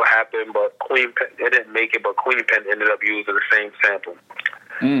I don't know what happened, but Queen Pen, it didn't make it, but Queen Pen ended up using the same sample.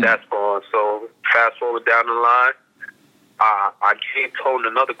 That's gone. So fast forward down the line, I gave Tone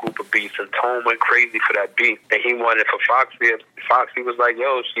another group of beats, and Tone went crazy for that beat, and he wanted it for Foxy. And Foxy was like,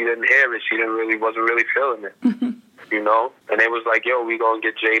 yo, she didn't hear it. She wasn't really feeling it. You know? And they was like, yo, we gonna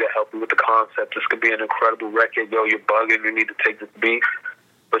get Jay to help you with the concept. This could be an incredible record. Yo, you're bugging. You need to take this beat.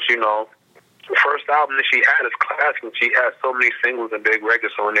 But, you know, the first album that she had is classic. She had so many singles and big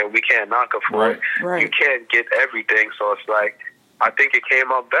records on there. We can't knock her for it. You can't get everything. So it's like, I think it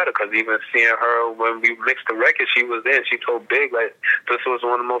came out better because even seeing her when we mixed the record, she was there. She told Big, like, this was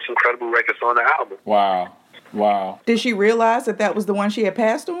one of the most incredible records on the album. Wow. Did she realize that was the one she had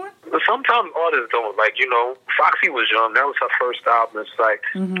passed on? Sometimes artists don't. Like, you know, Foxy was young. That was her first album. It's like,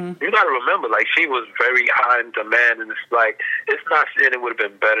 you got to remember, like, she was very high in demand. And it's like, it's not saying it would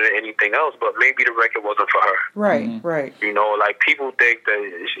have been better than anything else, but maybe the record wasn't for her. Right. You know, like, people think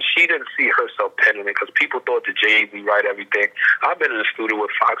that she didn't see herself penning it because people thought that Jay-Z write everything. I've been in the studio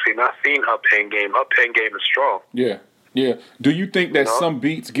with Foxy and I've seen her pen game. Her pen game is strong. Yeah. Do you think that some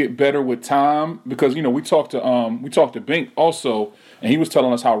beats get better with time? Because, you know, we talked to Bink also, and he was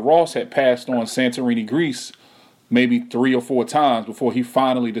telling us how Ross had passed on Santorini, Greece, maybe 3 or 4 times before he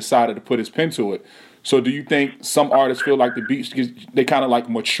finally decided to put his pen to it. So do you think some artists feel like the beats, they kind of like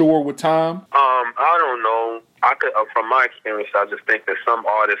mature with time? I don't know. I could, from my experience, I just think that some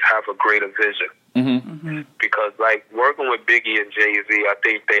artists have a greater vision. Because like working with Biggie and Jay-Z, I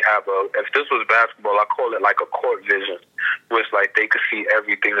think they have if this was basketball, I call it like a court vision, where it's like they could see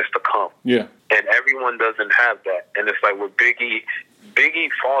everything that's to come. Yeah. And everyone doesn't have that. And it's like with Biggie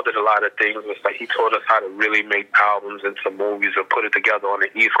fathered a lot of things. It's like he taught us how to really make albums into movies and put it together on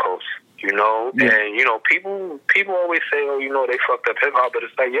the East Coast. You know, and you know, people always say, oh, you know, they fucked up hip hop, but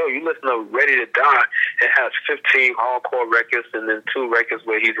it's like, yo, you listen to Ready to Die, it has 15 hardcore records and then 2 records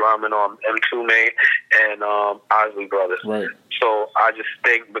where he's rhyming on M2 Man and Isley Brothers. Right. So I just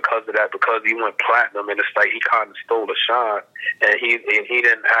think because of that, because he went platinum, and it's like he kind of stole the shine, and he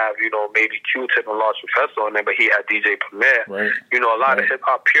didn't have, you know, maybe Q-Tip and Large Professor on there, but he had DJ Premier. Right. You know, a lot of hip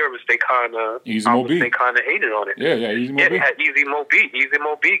hop purists, they kind of hated on it. Yeah, Easy Mo B. They had Easy Mo B. Easy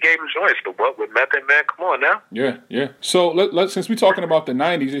Mo B gave him joints. But what with Method Man? Come on now. Yeah. So let's since we're talking about the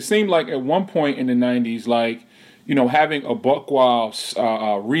 '90s, it seemed like at one point in the '90s, like, you know, having a Buck Wild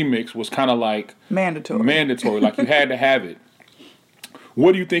remix was kind of like mandatory. Like you had to have it.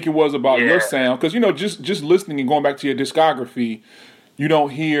 What do you think it was about your sound? Because, you know, just listening and going back to your discography, you don't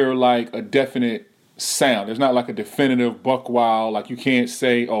hear like a definite sound. There's not like a definitive Buck Wild. Like you can't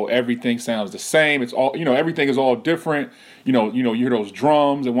say, oh, everything sounds the same. It's all, you know, everything is all different. You know, you hear those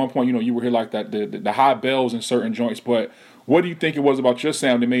drums. At one point, you know, you would hear like that the high bells in certain joints. But what do you think it was about your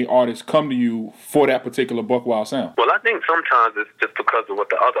sound that made artists come to you for that particular Buck Wild sound? Well, I think sometimes it's just because of what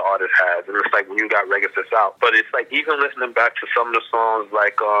the other artist has, and it's like when you got Reggae Out. But it's like even listening back to some of the songs,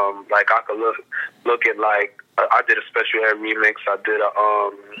 like I could look at like I did a Special Ed remix. I did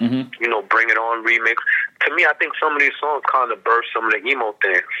a you know, Bring It On remix. To me, I think some of these songs kind of burst some of the emo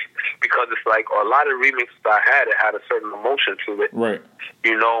things, because it's like a lot of remixes I had, it had a certain emotion to it. Right.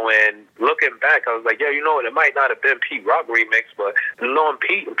 You know, and looking back, I was like, yeah, you know what, it might not have been Pete Rock remix, but knowing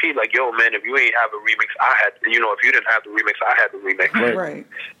Pete, and Pete like, yo, man, if you ain't have a remix, I had, you know, if you didn't have the remix, I had the remix. Right.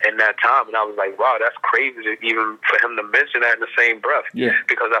 In that time, and I was like, wow, that's crazy to even for him to mention that in the same breath. Yeah.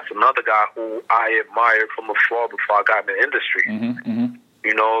 Because that's another guy who I admired from afar before I got in the industry.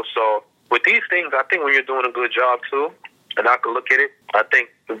 You know, so with these things, I think when you're doing a good job too, and I can look at it, I think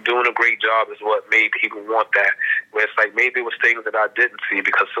doing a great job is what made people want that. Where it's like maybe it was things that I didn't see,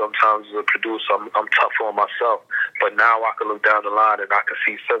 because sometimes as a producer, I'm tough on myself. But now I can look down the line and I can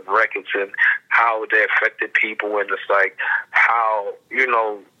see certain records and how they affected people, and it's like how, you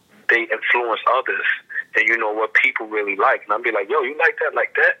know, they influence others. And you know what people really like, and I'll be like, "Yo, you like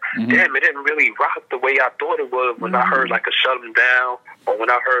that? Damn, it didn't really rock the way I thought it would when I heard like a Shut 'Em Down, or when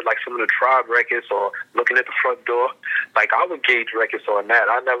I heard like some of the Tribe records, or Looking at the Front Door." Like I would gauge records on that.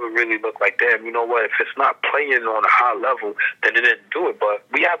 I never really looked like, damn, you know what? If it's not playing on a high level, then it didn't do it. But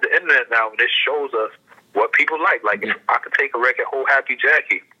we have the internet now, and it shows us what people like. Like if I could take a record, Whole Happy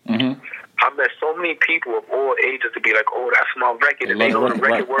Jackie. I met so many people of all ages to be like, oh, that's my record, and they know the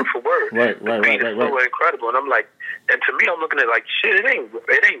record word for word. Right. So incredible. And I'm like, and to me, I'm looking at it like, shit, it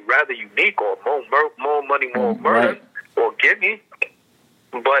ain't rather unique or more money, more murder, or gimme,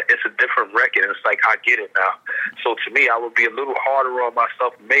 but it's a different record, and it's like, I get it now. So to me, I would be a little harder on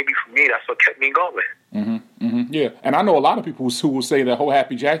myself. Maybe for me, that's what kept me going. Yeah, and I know a lot of people who will say that Whole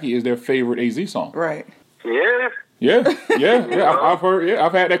Happy Jackie is their favorite AZ song. Right. Yeah. I've heard. Yeah,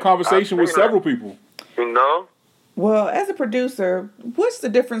 I've had that conversation with several people. You know. Well, as a producer, what's the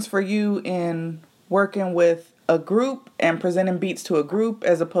difference for you in working with a group and presenting beats to a group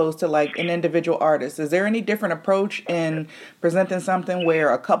as opposed to like an individual artist? Is there any different approach in presenting something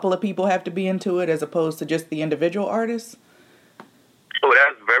where a couple of people have to be into it as opposed to just the individual artist? Oh,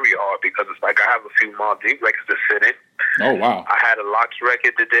 that's very hard, because it's like I have a few Mobb Deep records to sit in. Oh, wow. I had a Lox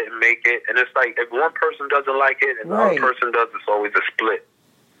record that didn't make it. And it's like, if one person doesn't like it and the other person does, it's always a split.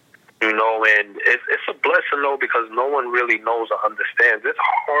 You know, and it's a blessing, though, because no one really knows or understands. It's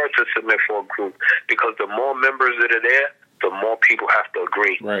hard to submit for a group, because the more members that are there, the more people have to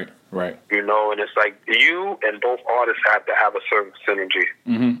agree. Right. You know, and it's like you and both artists have to have a certain synergy.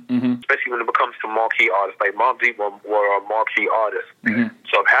 Especially when it comes to marquee artists. Like Mobb Deep were a marquee artist.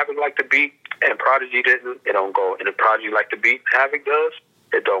 So if Havoc liked the beat and Prodigy didn't, it don't go. And if Prodigy liked the beat, Havoc does,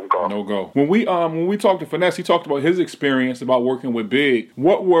 it don't go. No go. When we talked to Finesse, he talked about his experience about working with Big.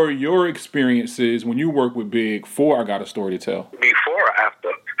 What were your experiences when you worked with Big for I Got a Story to Tell? Before or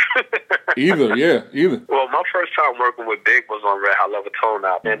after? Either. Well, my first time working with Big was on Red Hot Levatone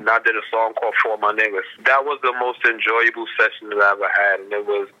album, and I did a song called For My Niggas. That was the most enjoyable session that I ever had, and it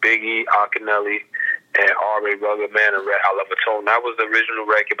was Biggie, Akinelli, and R.A. Rugged Man and Red Hot Leviathan. That was the original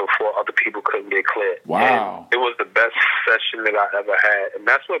record before other people couldn't get cleared. Wow. And it was the best session that I ever had. And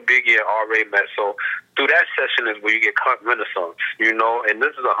that's what Biggie and R.A. met. So through that session is where you get Cut Renaissance, you know, and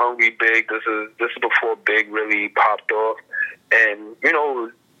this is a hungry Big. This is before Big really popped off. And, you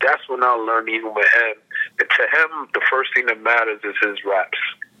know, that's when I learned even with him. And to him, the first thing that matters is his raps.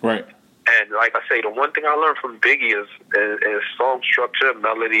 Right. And like I say, the one thing I learned from Biggie is song structure,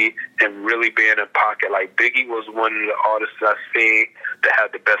 melody, and really being in pocket. Like, Biggie was one of the artists I've seen that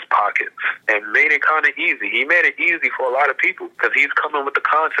had the best pockets and made it kind of easy. He made it easy for a lot of people because he's coming with the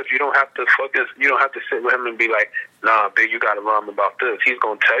concept. You don't have to you don't have to sit with him and be like, nah, Big, you got to rhyme about this. He's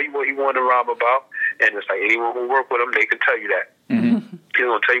going to tell you what he wanted to rhyme about, and it's like anyone who work with him, they can tell you that. Mm-hmm. He's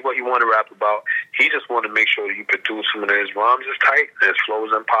going to tell you what he want to rap about. He just want to make sure that you produce him and his rhymes is tight, and his flow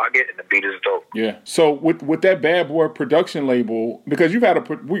is in pocket, and the beat is dope. Yeah. So with that Bad Boy production label, because you've had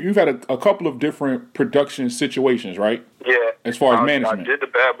a couple of different production situations, right? Yeah. As far as management. I did the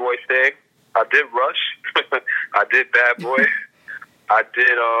Bad Boy thing. I did Rush. I did Bad Boy. I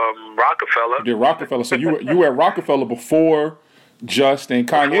did Rockefeller. You did Rockefeller. So you were at Rockefeller before Just and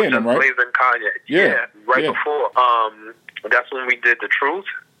Kanye and them, right? Blaze and Kanye. Yeah. Before. That's when we did The Truth.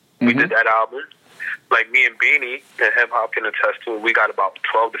 We did that album. Like, me and Beanie and Hip Hop can attest to it. We got about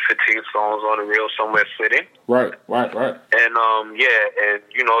 12 to 15 songs on the reel somewhere sitting. Right. And and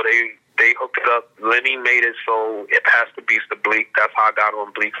you know they hooked it up. Lenny made it so it passed the beats to Bleak. That's how I got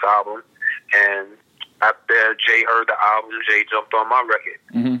on Bleak's album. And after Jay heard the album, Jay jumped on my record.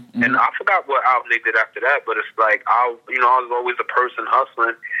 Mm-hmm. And I forgot what album they did after that, but it's like I was always a person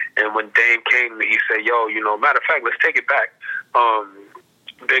hustling. And when Dame came to me, he said, "Yo, you know, matter of fact, let's take it back.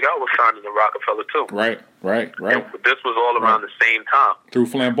 Big L was signed to Rockefeller too." Right. And this was all around the same time. Through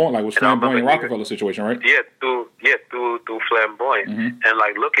Flamboyant, like was Flamboyant Rockefeller situation, right? Yeah, through Flamboyant. Mm-hmm. And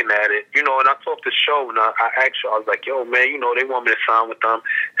like looking at it, you know, and I talked to Show and I asked her, I was like, "Yo, man, you know, they want me to sign with them."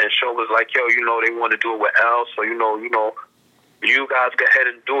 And Show was like, "Yo, you know, they want to do it with L, so you know, you guys go ahead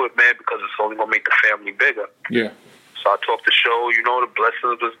and do it, man, because it's only gonna make the family bigger." Yeah. So I talked to Show, you know, the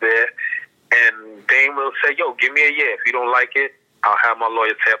blessings was there. And Dame will say, "Yo, give me a year. If you don't like it, I'll have my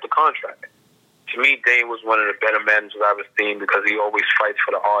lawyer tear up the contract." To me, Dame was one of the better managers I've ever seen because he always fights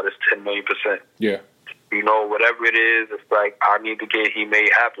for the artist 10 million %. Yeah. You know, whatever it is, it's like, I need to get, he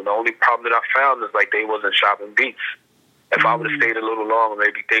made happen. The only problem that I found is like they wasn't shopping beats. If I would have stayed a little longer,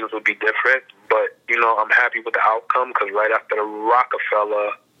 maybe things would be different. But, you know, I'm happy with the outcome because right after the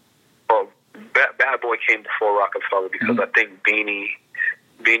Rockefeller, Bad Boy came before Rockefeller because I think Beanie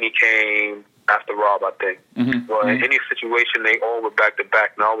came after Rob, I think. Well, in any situation, they all were back to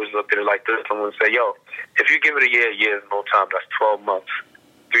back, and I always looked at it like this. Someone would say, "Yo, if you give it a year is no time. That's 12 months,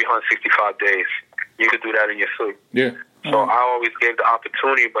 365 days. You could do that in your sleep." Yeah. So I always gave the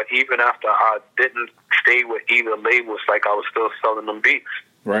opportunity, but even after I didn't stay with either label, it's like I was still selling them beats.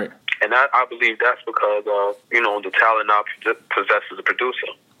 Right. And I believe that's because of, you know, the talent I possess as a producer.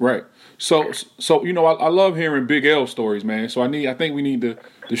 Right. So you know, I love hearing Big L stories, man. So I think we need the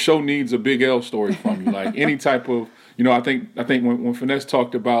show needs a Big L story from you, like any type of, you know. I think when Finesse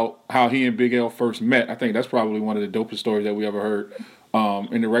talked about how he and Big L first met, I think that's probably one of the dopest stories that we ever heard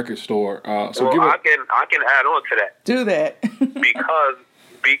in the record store. I can add on to that. Do that.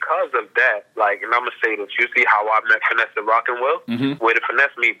 because of that, like, and I'm gonna say this. You see how I met Finesse at Rockin' Will? Mm-hmm. Where did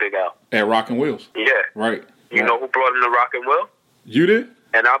Finesse meet Big L? At Rockin' Wills. Yeah. Right. You know who brought him to Rockin' Will? You did?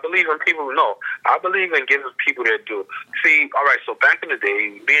 And I believe in people. No, I believe in giving people their due. See, all right. So back in the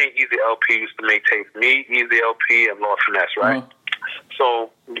day, being Easy LP used to make tapes. Me, Easy LP, and Lord Finesse, right? Uh-huh.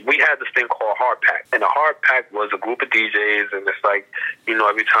 So we had this thing called Hard Pack, and the Hard Pack was a group of DJs, and it's like, you know,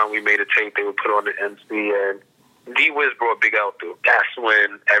 every time we made a tape, they would put on the MC, and D-Wiz brought Big L through. That's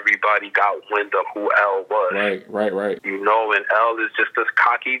when everybody got wind of who L was. Right. You know, and L is just this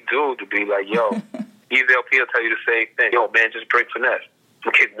cocky dude to be like, yo, Easy LP will tell you the same thing. Yo, man, just bring Finesse.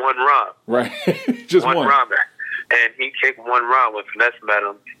 Kick one rhyme. Right. Just one rhyme. And he kicked one rhyme. When Finesse met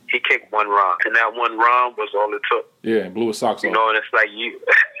him, he kicked one rhyme. And that one rhyme was all it took. Yeah, blew his socks off. You know, and it's like you...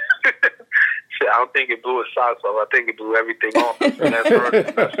 Shit, I don't think it blew his socks off. I think it blew everything off. Finesse heard it.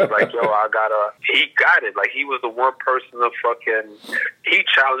 Finesse was like, yo, he got it. Like, he was the one person that he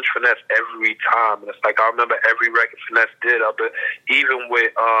challenged Finesse every time. And it's like, I remember every record Finesse did up it, even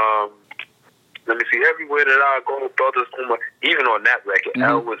with, let me see, everywhere that I go, Brothers, even on that record,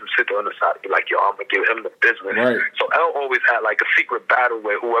 L was sit there on the side and be like, yo, I'm going to give him the business. Right. So L always had like a secret battle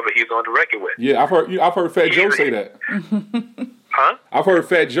with whoever he's on the record with. Yeah, I've heard Fat Joe say that. Huh? I've heard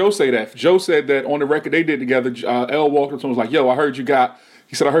Fat Joe say that. Joe said that on the record they did together, L walked up to him and was like, yo, I heard you got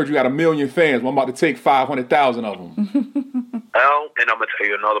 1 million fans. Well, I'm about to take 500,000 of them. L, and I'm going to tell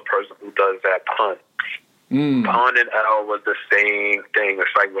you another person who does that pun. Pun and L was the same thing.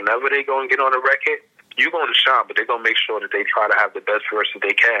 It's like whenever they go and get on a record, you're going to shine, but they're going to make sure that they try to have the best verse that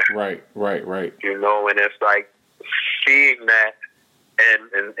they can. Right. You know, and it's like seeing that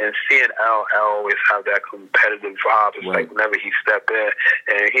and seeing L always have that competitive vibe. It's like whenever he step in,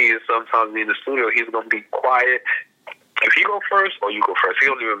 and he is sometimes in the studio, he's going to be quiet. If he go first or you go first, it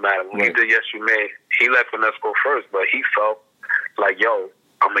don't even matter. When he did Yes You May, he let Finesse go first, but he felt like, yo,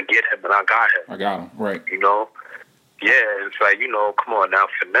 I'm going to get him, and I got him. Right. You know? Yeah, it's like, you know, come on now,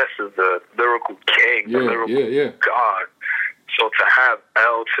 Finesse is the lyrical king, the lyrical god. So to have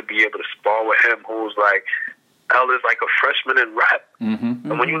L to be able to spar with him, who's like, L is like a freshman in rap.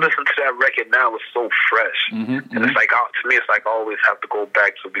 And when you listen to that record now, it's so fresh. And it's like, to me, it's like I always have to go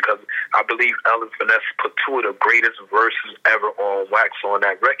back to, because I believe L and Finesse put two of the greatest verses ever on wax on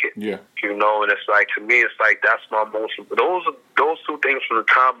that record. Yeah. You know, and it's like, to me, it's like, that's my most, those two things from the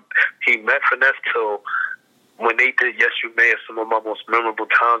time he met Finesse till when they did Yes You May, are some of my most memorable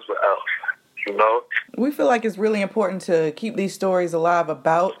times with L. You know, we feel like it's really important to keep these stories alive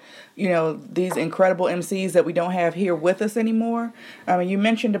about, you know, these incredible MCs that we don't have here with us anymore. I mean, you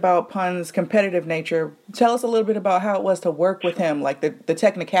mentioned about Pun's competitive nature. Tell us a little bit about how it was to work with him, like the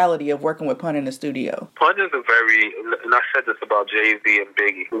technicality of working with Pun in the studio. Pun is and I said this about Jay-Z and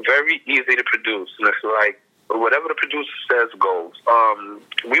Biggie, very easy to produce. And it's like, whatever the producer says goes.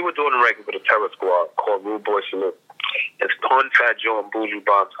 We were doing a record with a Terror Squad called Rude Boy Salute. It's Pun, Fat Joe, and Buju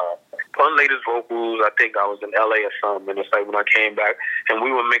Banton. Pun laid his vocals, I think I was in LA or something, and it's like when I came back, and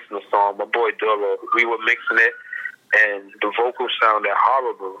we were mixing the song, my boy Duro, we were mixing it, and the vocals sounded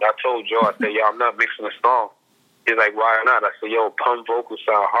horrible. I told Joe, I said, yo, I'm not mixing the song. He's like, why not? I said, yo, Pun vocals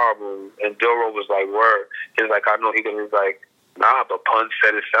sound horrible. And Duro was like, word. He's like, I know. He was like, nah, but Pun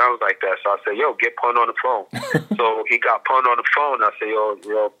said it sounds like that. So I said, yo, get Pun on the phone. So he got Pun on the phone. I said,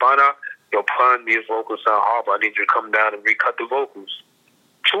 yo, Bana, yo, Pun, these vocals sound horrible. I need you to come down and recut the vocals.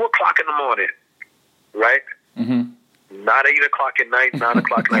 2 o'clock in the morning, right? Not 8 o'clock at night, 9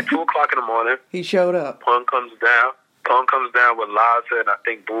 o'clock at night, 2 o'clock in the morning. He showed up. Pun comes down. Pun comes down with Liza, and I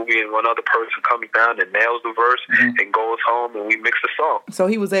think Boogie and one other person comes down and nails the verse and goes home, and we mix the song. So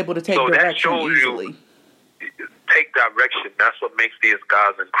he was able to take direction easily. Take direction. That's what makes these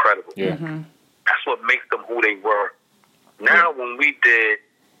guys incredible. Yeah. That's what makes them who they were. Now, when we did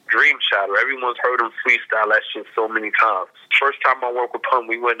Dream Shadow, everyone's heard him freestyle that shit so many times. First time I worked with Pun,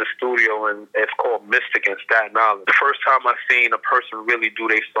 we went in the studio, and it's called Mystic in Staten Island. The first time I seen a person really do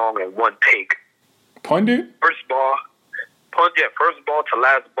their song in one take. Pun did? First bar to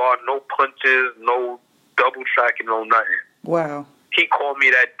last bar, no punches, no double tracking, no nothing. Wow. He called me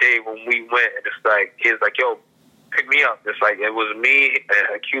that day when we went, and it's like, he was like, yo, pick me up. It's like, it was me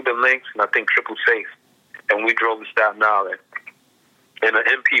and Cuban Links and I think Triple Safe. And we drove to Staten Island in an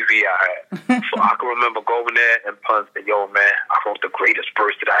MPV I had. So I can remember going there and Pun said, yo, man, I wrote the greatest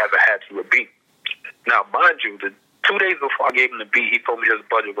verse that I ever had to a beat. Now, mind you, the 2 days before I gave him the beat, he told me his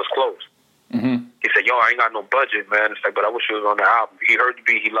budget was closed. He said, yo, I ain't got no budget, man. It's like, but I wish it was on the album. He heard the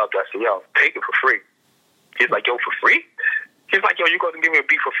beat, he loved it. I said, yo, take it for free. He's like, yo, for free? He's like, yo, you going to give me a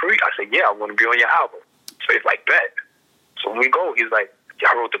beat for free? I said, yeah, I want to be on your album. So he's like, bet. So when we go, he's like,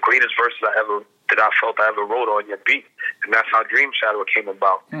 I wrote the greatest verses I felt I ever wrote on your beat. And that's how Dream Shadow came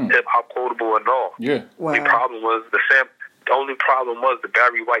about. Hip-hop quotable and all. Yeah. Wow. The problem was the only problem was the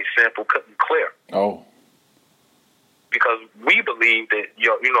Barry White sample couldn't clear. Oh. Because we believed that,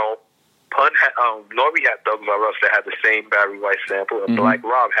 you know, Pun had, Nori had Thugs R Us that had the same Barry White sample, and Black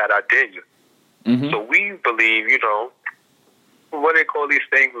Rob had I Dare You. So we believe, you know, what they call these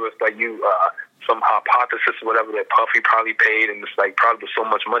things was like some hypothesis or whatever that Puffy probably paid, and it's like probably so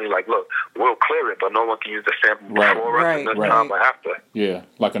much money. Like, look, we'll clear it, but no one can use the sample before us and this time or after. Yeah,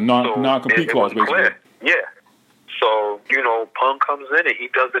 like a non-compete clause, basically. Clear. Yeah. So, you know, Pun comes in and he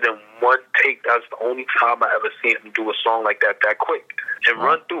does it in one take. That's the only time I ever seen him do a song like that quick and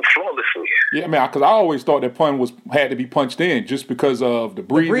run through flawlessly. Yeah, man, because I always thought that Pun had to be punched in just because of the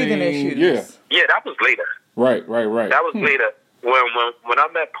breathing issues. Yeah, that was later. Right. That was later. When I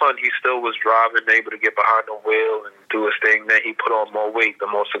met Pun, he still was driving, able to get behind the wheel and do his thing. Then he put on more weight, the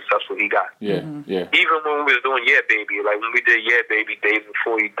more successful he got. Yeah. Even when we was doing Yeah Baby, like when we did Yeah Baby days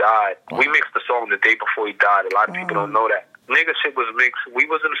before he died, we mixed the song the day before he died. A lot of people don't know that. Nigga Shit was mixed. We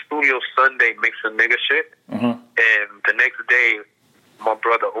was in the studio Sunday mixing Nigga Shit, and the next day, my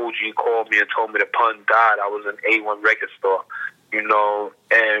brother OG called me and told me that Pun died. I was in A1 record store. You know,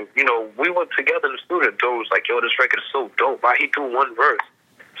 and, you know, we were together in the studio. Dude was like, yo, this record is so dope. Why he do one verse?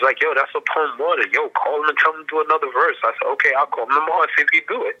 It's like, yo, that's what Pun wanted. Yo, call him and tell him to do another verse. I said, okay, I'll call him tomorrow and see if he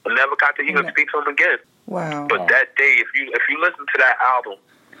do it. I never got to even speak to him again. Wow. But that day, if you listen to that album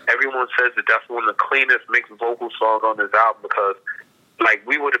everyone says that that's one of the cleanest mixed vocal songs on this album because, like,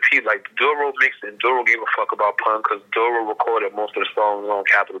 we would appeal, like, Duro mixed and Duro gave a fuck about pun because Duro recorded most of the songs on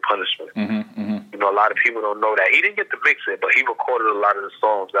Capital Punishment. You know, a lot of people don't know that. He didn't get to mix it, but he recorded a lot of the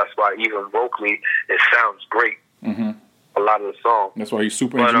songs. That's why even vocally, it sounds great. A lot of the songs. That's why he's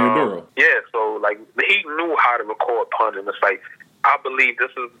super engineer Duro. Yeah, so, like, he knew how to record pun, and it's like, I believe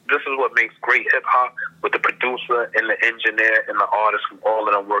this is what makes great hip-hop with the producer and the engineer and the artist who all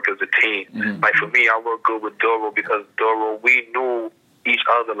of them work as a team. Like, for me, I work good with Duro because Duro, we knew each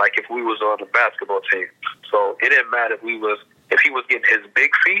other like if we was on the basketball team. So it didn't matter if he was getting his big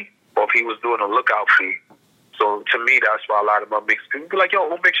fee or if he was doing a lookout fee. So to me, that's why a lot of my mixed people be like, yo,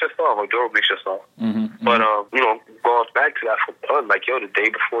 who makes your song? Like, Duro makes your song. But, you know, going back to that for pun, like, yo, the day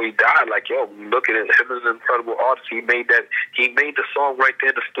before he died, like, yo, look at it, him as an incredible artist. He made the song right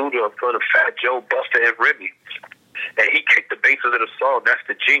there in the studio in front of Fat Joe, Busta, and Remy. And he kicked the bases of the song. That's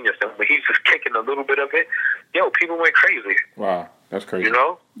the genius. And when he's just kicking a little bit of it, yo, people went crazy. Wow, that's crazy. You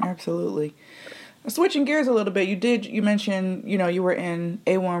know? Absolutely. Switching gears a little bit, you mentioned, you know, you were in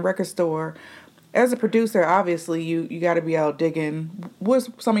A1 Record Store. As a producer, obviously, you got to be out digging. What's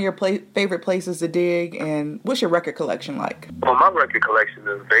some of your favorite places to dig, and what's your record collection like? Well, my record collection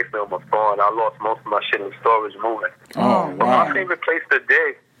is basically on my phone. I lost most of my shit in storage moving. Oh, But wow. my favorite place to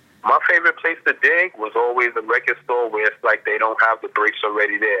dig was always a record store where it's like they don't have the breaks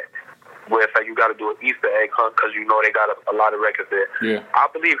already there. Where it's like you got to do an Easter egg hunt because you know they got a lot of records there. Yeah. I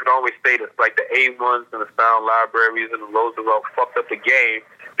believe it always stayed. It's like the A1s and the sound libraries and the Roosevelt fucked up the game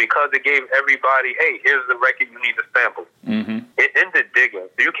because it gave everybody, hey, here's the record you need to sample. It ended digging.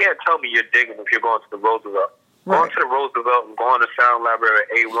 So you can't tell me you're digging if you're going to the Roosevelt. Right. Going to the Roosevelt and going to sound library at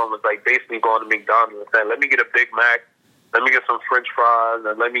A1 was like basically going to McDonald's and saying, let me get a Big Mac, let me get some French fries,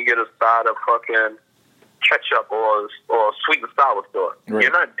 and let me get a side of fucking ketchup or sweet and sour sauce. Right.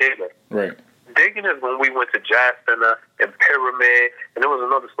 You're not digging. Right. Digging is when we went to Jazz Center and Pyramid, and there was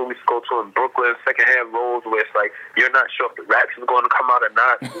another store we used to go to in Brooklyn, Secondhand Rose, where it's like you're not sure if the raps is going to come out or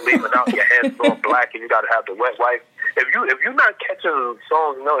not. You leave it out, your hands all black, and you got to have the wet wipe. If you're not catching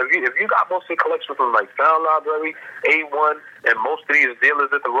songs, no. If you got most of the collection from like Sound Library, A1, and most of these dealers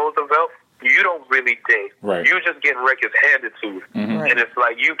at the Roosevelt, you don't really dig. Right. You just getting records handed to you, Right. and it's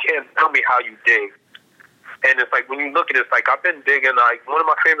like you can't tell me how you dig. And it's like, when you look at it, it's like, I've been digging, like, one of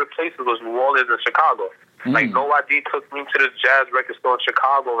my favorite places was New Orleans and Chicago. Like, No ID took me to this jazz record store in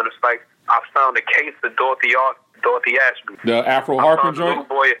Chicago, and it's like, I found a case of Dorothy Ashby. The Afro Harpin joint? Little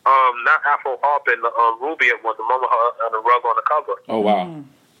boy, not Afro Harpin, Ruby one, the mama on the rug on the cover. Oh, wow.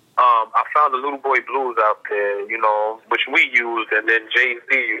 I found the Little Boy Blues out there, you know, which we used, and then Jay-Z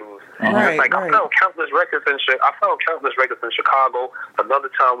used. Right, It's like, right. I found countless records in Chicago. Another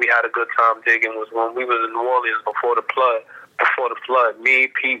time we had a good time digging was when we was in New Orleans before the flood. Me,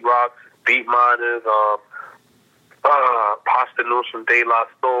 Pete Rock, Beat Miners, Pasta News from De La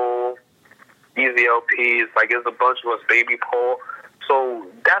Soul, Easy LPs, like there's a bunch of us, Baby Paul. So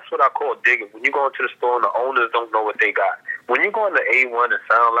that's what I call digging. When you go into the store and the owners don't know what they got. When you go into A1 and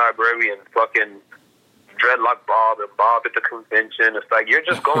Sound Library and fucking Dreadlock Bob and Bob at the convention, it's like you're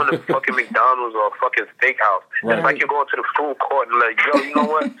just going to fucking McDonald's or a fucking steakhouse. Right. It's like you're going to the food court and like, yo, you know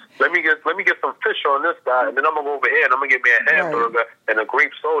what? let me get some fish on this side, and then I'm gonna go over here and I'm gonna get me a hamburger and a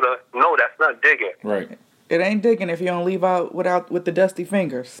grape soda. No, that's not digging. Right. It ain't digging if you don't leave out with the dusty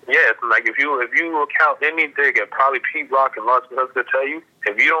fingers. Yeah, it's like if you count any digger, probably Pete Rock and Lawrence Hudson will tell you,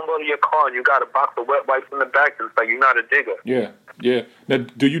 if you don't go to your car and you got a box of wet wipes in the back, it's like you're not a digger. Yeah. Yeah. Now,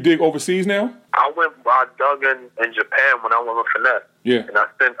 do you dig overseas now? I dug in Japan when I went with Finesse. Yeah. And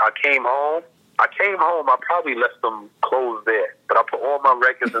I came home. I probably left some clothes there, but I put all my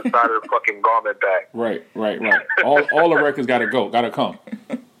records inside of the fucking garment bag. Right. All the records gotta come.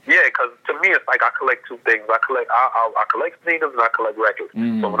 Yeah, because to me, it's like I collect two things. I collect sneakers and I collect records.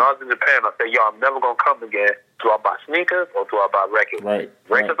 So when I was in Japan, I said, yo, I'm never going to come again. Do I buy sneakers or do I buy records? Right.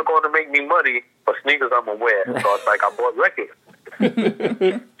 Records are going to make me money, but sneakers I'm going to wear. So it's like I bought records.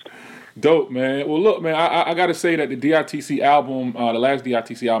 Dope, man. Well, look, man, I got to say that the DITC album, the last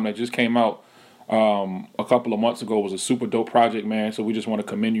DITC album that just came out a couple of months ago was a super dope project, man. So we just want to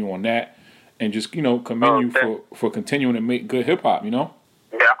commend you on that and just, commend you for continuing to make good hip-hop, Yeah,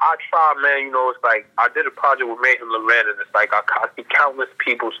 I try, man. It's like I did a project with Mayhem Loren, and it's like I see countless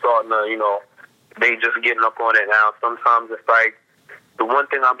people starting to, they just getting up on it now. Sometimes it's like the one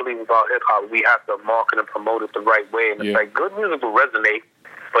thing I believe about hip hop, we have to market and promote it the right way. And it's like good music will resonate,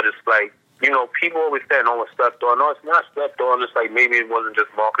 but it's like people always say, "Oh, it's slept on." No, it's not slept on. It's like maybe it wasn't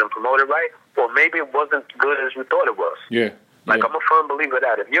just marketed and promoted right, or maybe it wasn't good as you thought it was. Yeah. Like, I'm a firm believer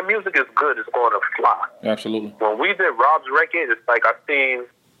that if your music is good, it's going to fly. Absolutely. When we did Rob's record, it's like I seen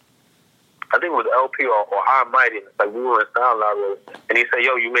I think it was LP or High Mighty. It's like we were in Sound Library, and he said,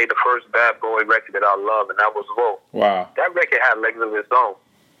 "Yo, you made the first Bad Boy record that I love, and that was Whoa." Wow. That record had legs of its own,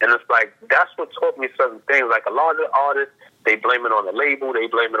 and it's like that's what taught me certain things. Like a lot of artists, they blame it on the label, they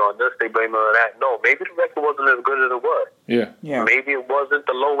blame it on this, they blame it on that. No, maybe the record wasn't as good as it was. Yeah. Yeah. Maybe it wasn't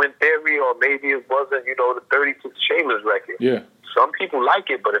the Low End Theory, or maybe it wasn't, the 36 Chambers record. Yeah. Some people like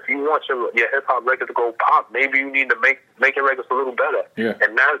it, but if you want your hip hop record to go pop, maybe you need to make your records a little better. Yeah.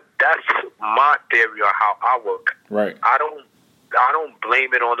 And that's my theory on how I work. Right. I don't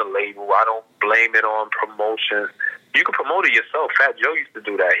blame it on the label. I don't blame it on promotions. You can promote it yourself. Fat Joe used to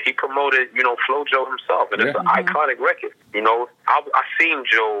do that. He promoted, Flo Joe himself, and it's an iconic record. I seen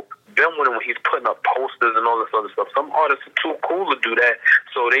Joe been with him when he's putting up posters and all this other stuff. Some artists are too cool to do that,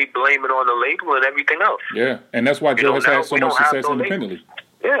 so they blame it on the label and everything else. Yeah, and that's why Joe has had so much success independently.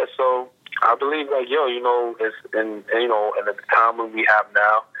 Yeah, so I believe it's in the time when we have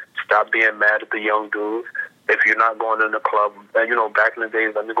now, stop being mad at the young dudes. If you're not going in the club, and back in the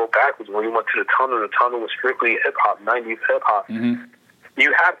days, let me go backwards. When you went to the tunnel was strictly hip hop, 90s hip hop. Mm-hmm.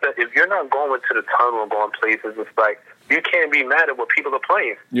 You have to, if you're not going to the tunnel and going places, it's like you can't be mad at what people are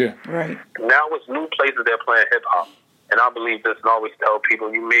playing. Yeah. Right. Now it's new places they're playing hip hop. And I believe this, and I always tell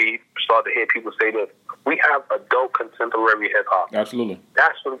people, you may start to hear people say this, we have adult contemporary hip hop. Absolutely.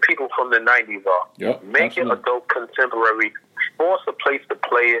 That's what people from the 90s are. Yep, Make it adult contemporary. Force a place to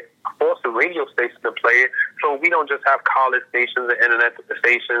play it. Force a radio station to play it. So we don't just have college stations and internet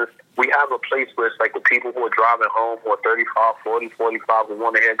stations. We have a place where it's like the people who are driving home, who are 35, 40, 45, who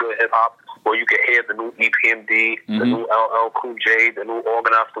want to hear good hip hop, where you can hear the new EPMD, the new LL Cool J, the new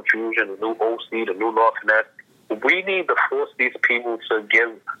Organized Confusion, the new OC, the new Lord Finesse. We need to force these people to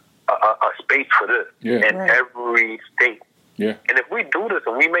give a space for this in every state. Yeah. And if we do this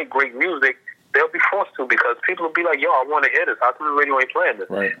and we make great music, they'll be forced to, because people will be like, yo, I want to hear this. How come the radio ain't playing this?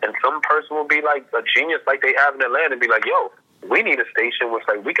 Right. And some person will be like a genius like they have in Atlanta and be like, yo, we need a station where it's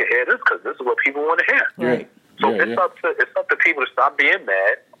like we can hear this because this is what people want to hear. Right. So it's up to people to stop being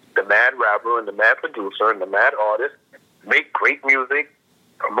mad, the mad rapper and the mad producer and the mad artist, make great music,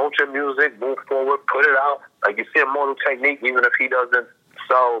 promote your music, move forward, put it out. Like you see Immortal Technique, even if he doesn't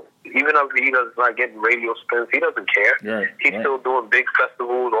sell, even if he doesn't like getting radio spins, he doesn't care. Right. He's still doing big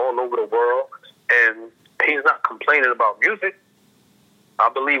festivals all over the world, and he's not complaining about music. I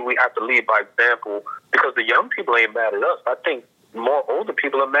believe we have to lead by example, because the young people ain't mad at us. I think more older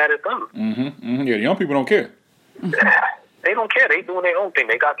people are mad at them. Mm-hmm. Mm-hmm. Yeah, the young people don't care. They don't care. They doing their own thing.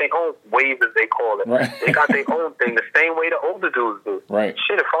 They got their own wave, as they call it. Right. They got their own thing, the same way the older dudes do. Right.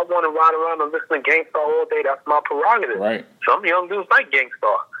 Shit, if I want to ride around and listen to Gangstar all day, that's my prerogative. Right. Some young dudes like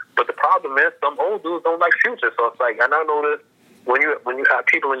Gangstar, but the problem is some old dudes don't like Future. So it's like, and I know that when you have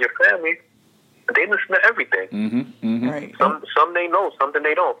people in your family, they listen to everything. Mm-hmm. Mm-hmm. Right. Some they know, something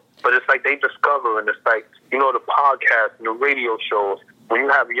they don't. But it's like they discover, and it's like, the podcasts and the radio shows. When you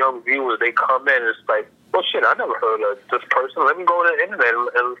have young viewers, they come in and it's like, well, shit, I never heard of this person. Let me go to the internet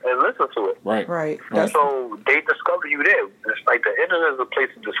and listen to it. Right. Right. So they discover you there. It's like the internet is a place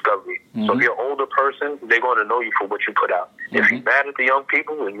of discovery. Mm-hmm. So if you're an older person, they're going to know you for what you put out. If you're mad at the young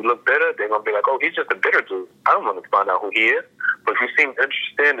people and you look bitter, they're going to be like, oh, he's just a bitter dude. I don't want to find out who he is. But if you seem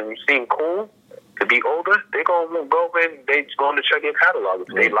interested and you seem cool to be older, they're going to go in, they're going to check your catalog.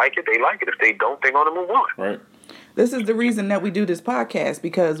 If they like it, they like it. If they don't, they're going to move on. Right. This is the reason that we do this podcast,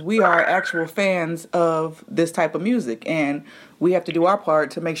 because we are actual fans of this type of music, and we have to do our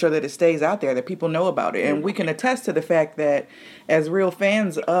part to make sure that it stays out there, that people know about it. And we can attest to the fact that as real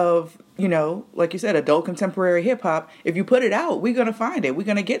fans of, like you said, adult contemporary hip hop, if you put it out, we're going to find it. We're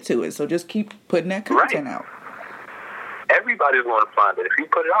going to get to it. So just keep putting that content out. Everybody's going to find it. If you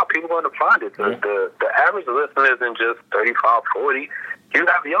put it out, people are going to find it. The average listener isn't just 35, 40. You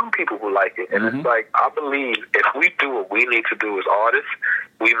have young people who like it. And it's like, I believe if we do what we need to do as artists,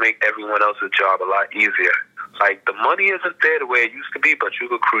 we make everyone else's job a lot easier. Like, the money isn't there the way it used to be, but you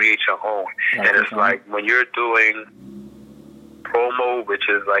could create your own. And it's like, when you're doing promo, which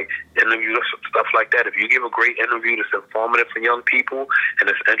is like interviews, stuff like that, if you give a great interview that's informative for young people and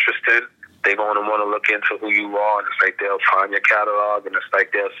it's interesting, they're going to want to look into who you are, and it's like they'll find your catalog, and it's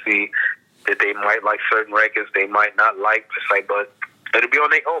like they'll see that they might like certain records, they might not like. It's like, but it'll be on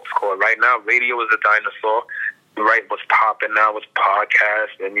their own score. Right now, radio is a dinosaur. Right, what's popping now is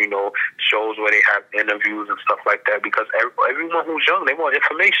podcasts and, shows where they have interviews and stuff like that, because everyone who's young, they want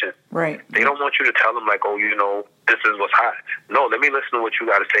information. Right. They don't want you to tell them, like, oh, this is what's hot. No, let me listen to what you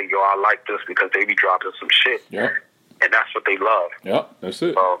got to say. Yo, I like this because they be dropping some shit. Yeah. And that's what they love. Yeah, that's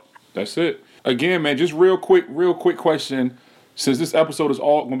it. That's it. Again, man, just real quick question. Since this episode is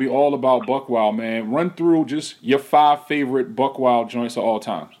all going to be all about Buck Wild, man, run through just your 5 favorite Buck Wild joints of all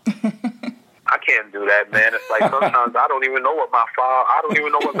times. can't do that, man. It's like sometimes I don't even know what I don't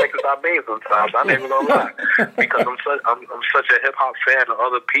even know what records I made sometimes. I'm not even gonna lie. Because I'm such a hip hop fan of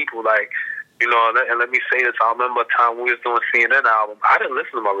other people, like, you know, and let me say this, I remember a time we was doing CNN album. I didn't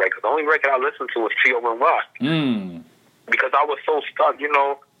listen to my records. The only record I listened to was T.O.N.Y. Because I was so stuck, you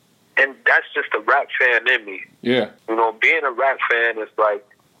know, and that's just a rap fan in me. Yeah. You know, being a rap fan is like,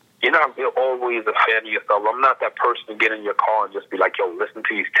 you're not always a fan of yourself. I'm not that person to get in your car and just be like, yo, listen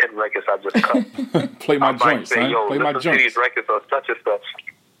to these 10 records I just cut. Play my joints, say, son. Yo, Play my listen to these joints. records or such and such.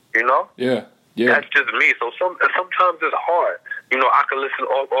 You know? Yeah. Yeah. That's just me. So sometimes it's hard. You know, I can listen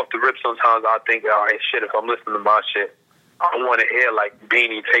off the rip sometimes. I think, all right, shit, if I'm listening to my shit, I want to hear, like,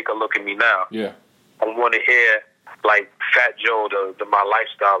 Beanie, Take a Look at Me Now. Yeah. I want to hear, like, Fat Joe, the My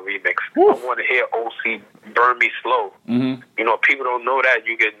Lifestyle remix. Woof. I want to hear OC, Burn Me Slow. Mm-hmm. You know, people don't know that.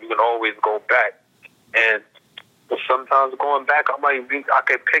 You can always go back. And sometimes going back, I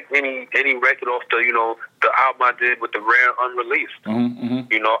could pick any record off the, you know, the album I did with the Rare Unreleased. Mm-hmm.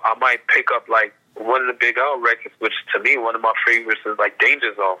 Mm-hmm. You know, I might pick up, like, one of the Big L records, which to me, one of my favorites is, like,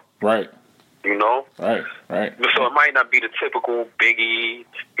 Danger Zone. Right. You know? Right. So it might not be the typical Biggie,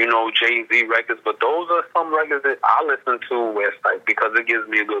 you know, Jay-Z records, but those are some records that I listen to where it's like, because it gives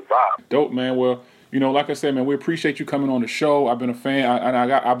me a good vibe. Dope, man. Well, you know, like I said, man, we appreciate you coming on the show. I've been a fan,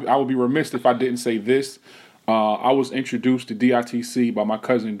 I would be remiss if I didn't say this. I was introduced to DITC by my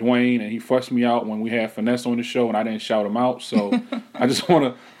cousin Dwayne, and he fussed me out when we had Finesse on the show, and I didn't shout him out. So I just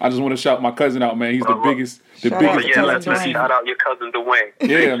want to shout my cousin out, man. He's the biggest. Let's DITC. shout out your cousin Dwayne.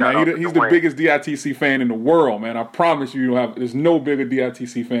 Yeah, man. He's the biggest DITC fan in the world, man. I promise you, there's no bigger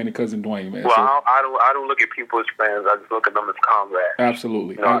DITC fan than cousin Dwayne, man. Well, so, I don't look at people as fans. I just look at them as comrades.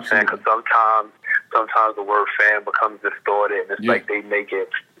 Absolutely. You know what I'm saying? Because sometimes the word fan becomes distorted, and it's like they make it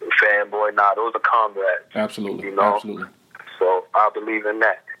fanboy. Nah, those are comrades. Absolutely. You know? Absolutely. So I believe in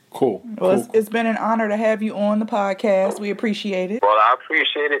that. Cool. Well, it's been an honor to have you on the podcast. We appreciate it. Well, I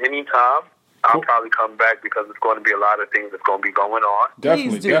appreciate it anytime. I'll probably come back because there's going to be a lot of things that's going to be going on.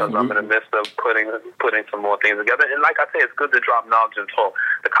 Definitely, Please do. Because I'm in the midst of putting some more things together. And like I say, it's good to drop knowledge and talk.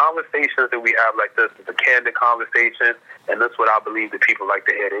 The conversations that we have like this is a candid conversation, and that's what I believe that people like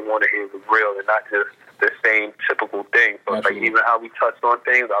to hear. They want to hear the real and not just the same typical thing. So it's like even how we touched on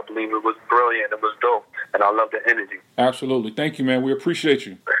things, I believe it was brilliant. It was dope. And I love the energy. Absolutely. Thank you, man. We appreciate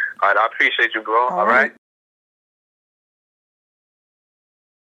you. All right, I appreciate you, bro. All right.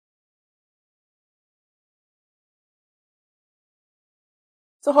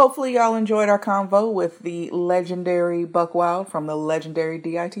 So hopefully y'all enjoyed our convo with the legendary Buck Wild from the legendary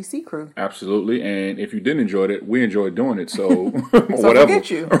DITC crew. Absolutely. And if you didn't enjoy it, we enjoyed doing it. So whatever.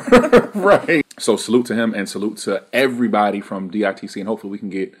 Forget you. Right. So salute to him and salute to everybody from DITC. And hopefully we can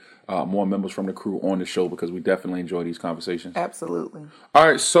get more members from the crew on the show because we definitely enjoy these conversations. Absolutely. All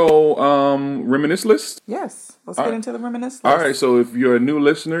right. So reminisce list. Yes. Let's get into the reminisce list. All right. So if you're a new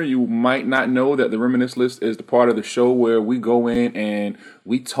listener, you might not know that the reminisce list is the part of the show where we go in and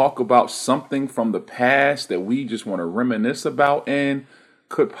we talk about something from the past that we just want to reminisce about and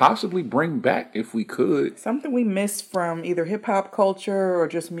could possibly bring back if we could. Something we missed from either hip hop culture or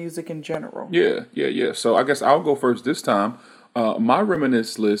just music in general. Yeah. So I guess I'll go first this time. My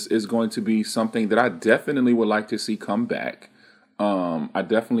reminisce list is going to be something that I definitely would like to see come back. I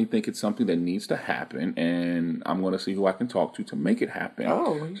definitely think it's something that needs to happen, and I'm going to see who I can talk to make it happen.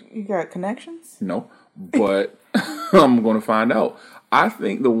 Oh, you got connections? No, but I'm going to find out. I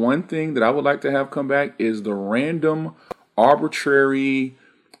think the one thing that I would like to have come back is the random, arbitrary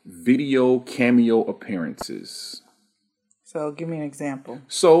video cameo appearances. So give me an example.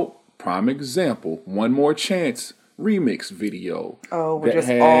 So, prime example, One More Chance remix video. Oh, where just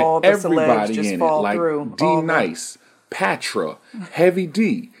all the celebs just fall like through. D Nice, Patra, Heavy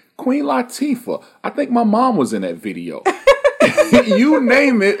D, Queen Latifah. I think my mom was in that video. You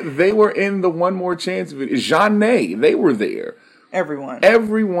name it, they were in the One More Chance video. Janae, they were there.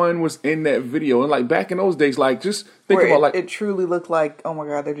 Everyone was in that video. And like back in those days, like just think where about like it truly looked like, oh my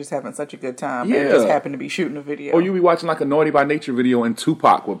God, they're just having such a good time. Yeah. And just happened to be shooting a video. Or you be watching like a Naughty by Nature video and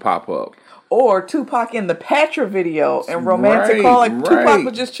Tupac would pop up. Or Tupac in the Patra video and Romantic Call, like Tupac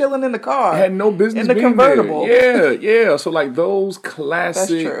was just chilling in the car. Had no business in the being convertible. There. Yeah. So like those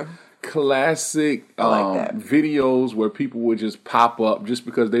classic like videos where people would just pop up just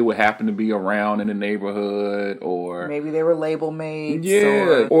because they would happen to be around in the neighborhood, or maybe they were label mates.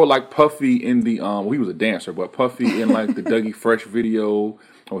 Yeah. Or like Puffy in the he was a dancer, but Puffy in like the Dougie Fresh video,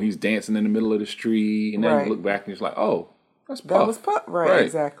 or he's dancing in the middle of the street, and then you look back and it's like, oh. That was Puff. Right,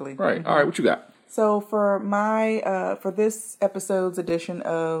 exactly. Right. Mm-hmm. All right, what you got? So for my for this episode's edition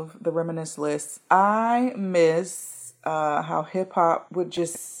of the Reminisce List, I miss how hip hop would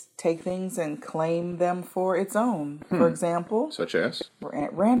just take things and claim them for its own. For example, Such as?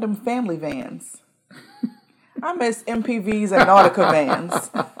 random family vans. I miss MPVs and Nautica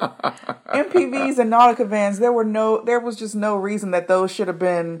vans. MPVs and Nautica vans. There was just no reason that those should have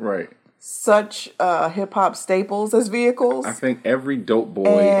been Right. such hip hop staples as vehicles. I think every dope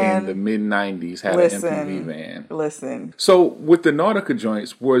boy in the mid 90s had an MPV van. Listen. So with the Nautica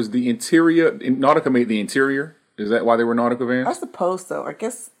joints, was the interior, Nautica made the interior? Is that why they were Nautica vans? I suppose so. I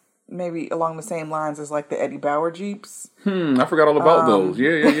guess maybe along the same lines as like the Eddie Bauer Jeeps. I forgot all about those.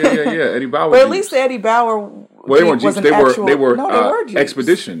 Yeah. Eddie Bauer. But at Jeeps. least the Eddie Bauer Well, they weren't Jeep was Jeeps. an They were no, they were Jeeps.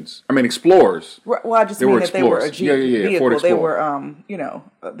 Expeditions. I mean, Explorers. Well, I just They mean were that they were a Explorers. Jeep Yeah, vehicle. Ford They Explorer.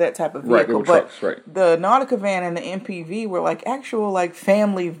 were, that type of vehicle. Right, they were but trucks, right. the Nautica van and the MPV were like actual like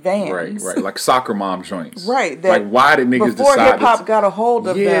family vans. Right. Like soccer mom joints. Right. Like, why did niggas before decide hip hop got a hold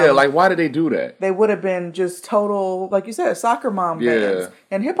of them? Yeah, like, why did they do that? They would have been just total, like you said, soccer mom Yeah. vans.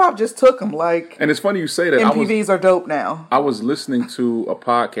 And hip hop just took them. Like, And it's funny you say that. MPVs are dope now. I was listening to a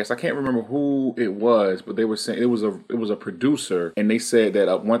podcast. I can't remember who it was, but they were saying it was a producer, and they said that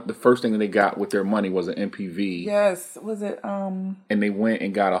the first thing that they got with their money was an MPV. Yes. Was it, And they went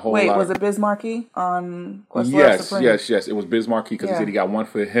and got a whole wait, lot. was it Bismarcky on Questlove Yes. Supreme? It was Bismarcky because he Yeah. said he got one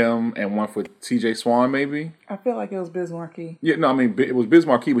for him and one for TJ Swan, maybe. I feel like it was Bismarcky. Yeah, no, I mean it was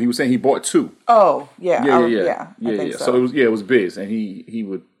Bismarcky, but he was saying he bought two. Oh, yeah. Yeah. I think so. So it was Biz, and he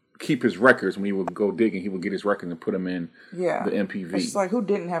would keep his records when he would go digging. He would get his records and put them in the MPV. It's just like, who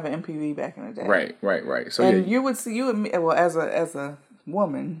didn't have an MPV back in the day? Right. So And you would see, well, as a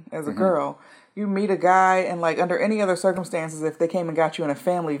woman, as a girl, you meet a guy, and like under any other circumstances, if they came and got you in a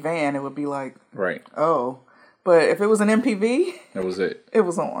family van, it would be like, right. oh. But if it was an MPV, That was it. it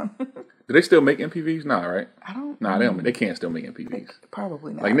was on. Do they still make MPVs? Nah, right? I don't. Nah, they can't still make MPVs.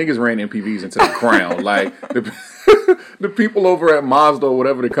 Probably not. Like, niggas ran MPVs into the ground. Like, the people over at Mazda or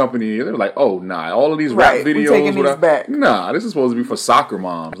whatever the company is, they're like, oh, nah, all of these rap Right, we videos. taking these back. Nah, this is supposed to be for soccer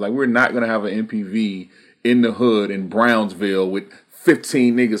moms. Like, we're not going to have an MPV in the hood in Brownsville with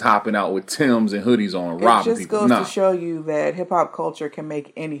 15 niggas hopping out with Timbs and hoodies on, robbing It just people. goes to show you that hip hop culture can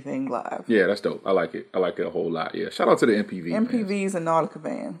make anything live. Yeah, that's dope. I like it. I like it a whole lot. Yeah, shout out to the MPV. MPVs and Nautica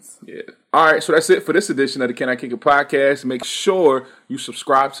vans. Yeah. All right, so that's it for this edition of the Can I Kick It podcast. Make sure you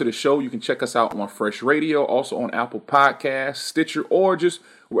subscribe to the show. You can check us out on Fresh Radio, also on Apple Podcasts, Stitcher, or just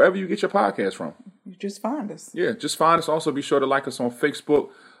wherever you get your podcast from. You just find us. Yeah, just find us. Also, be sure to like us on Facebook,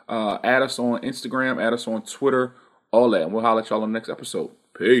 add us on Instagram, add us on Twitter, all that. And we'll holler at y'all on the next episode.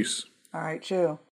 Peace. All right, chill.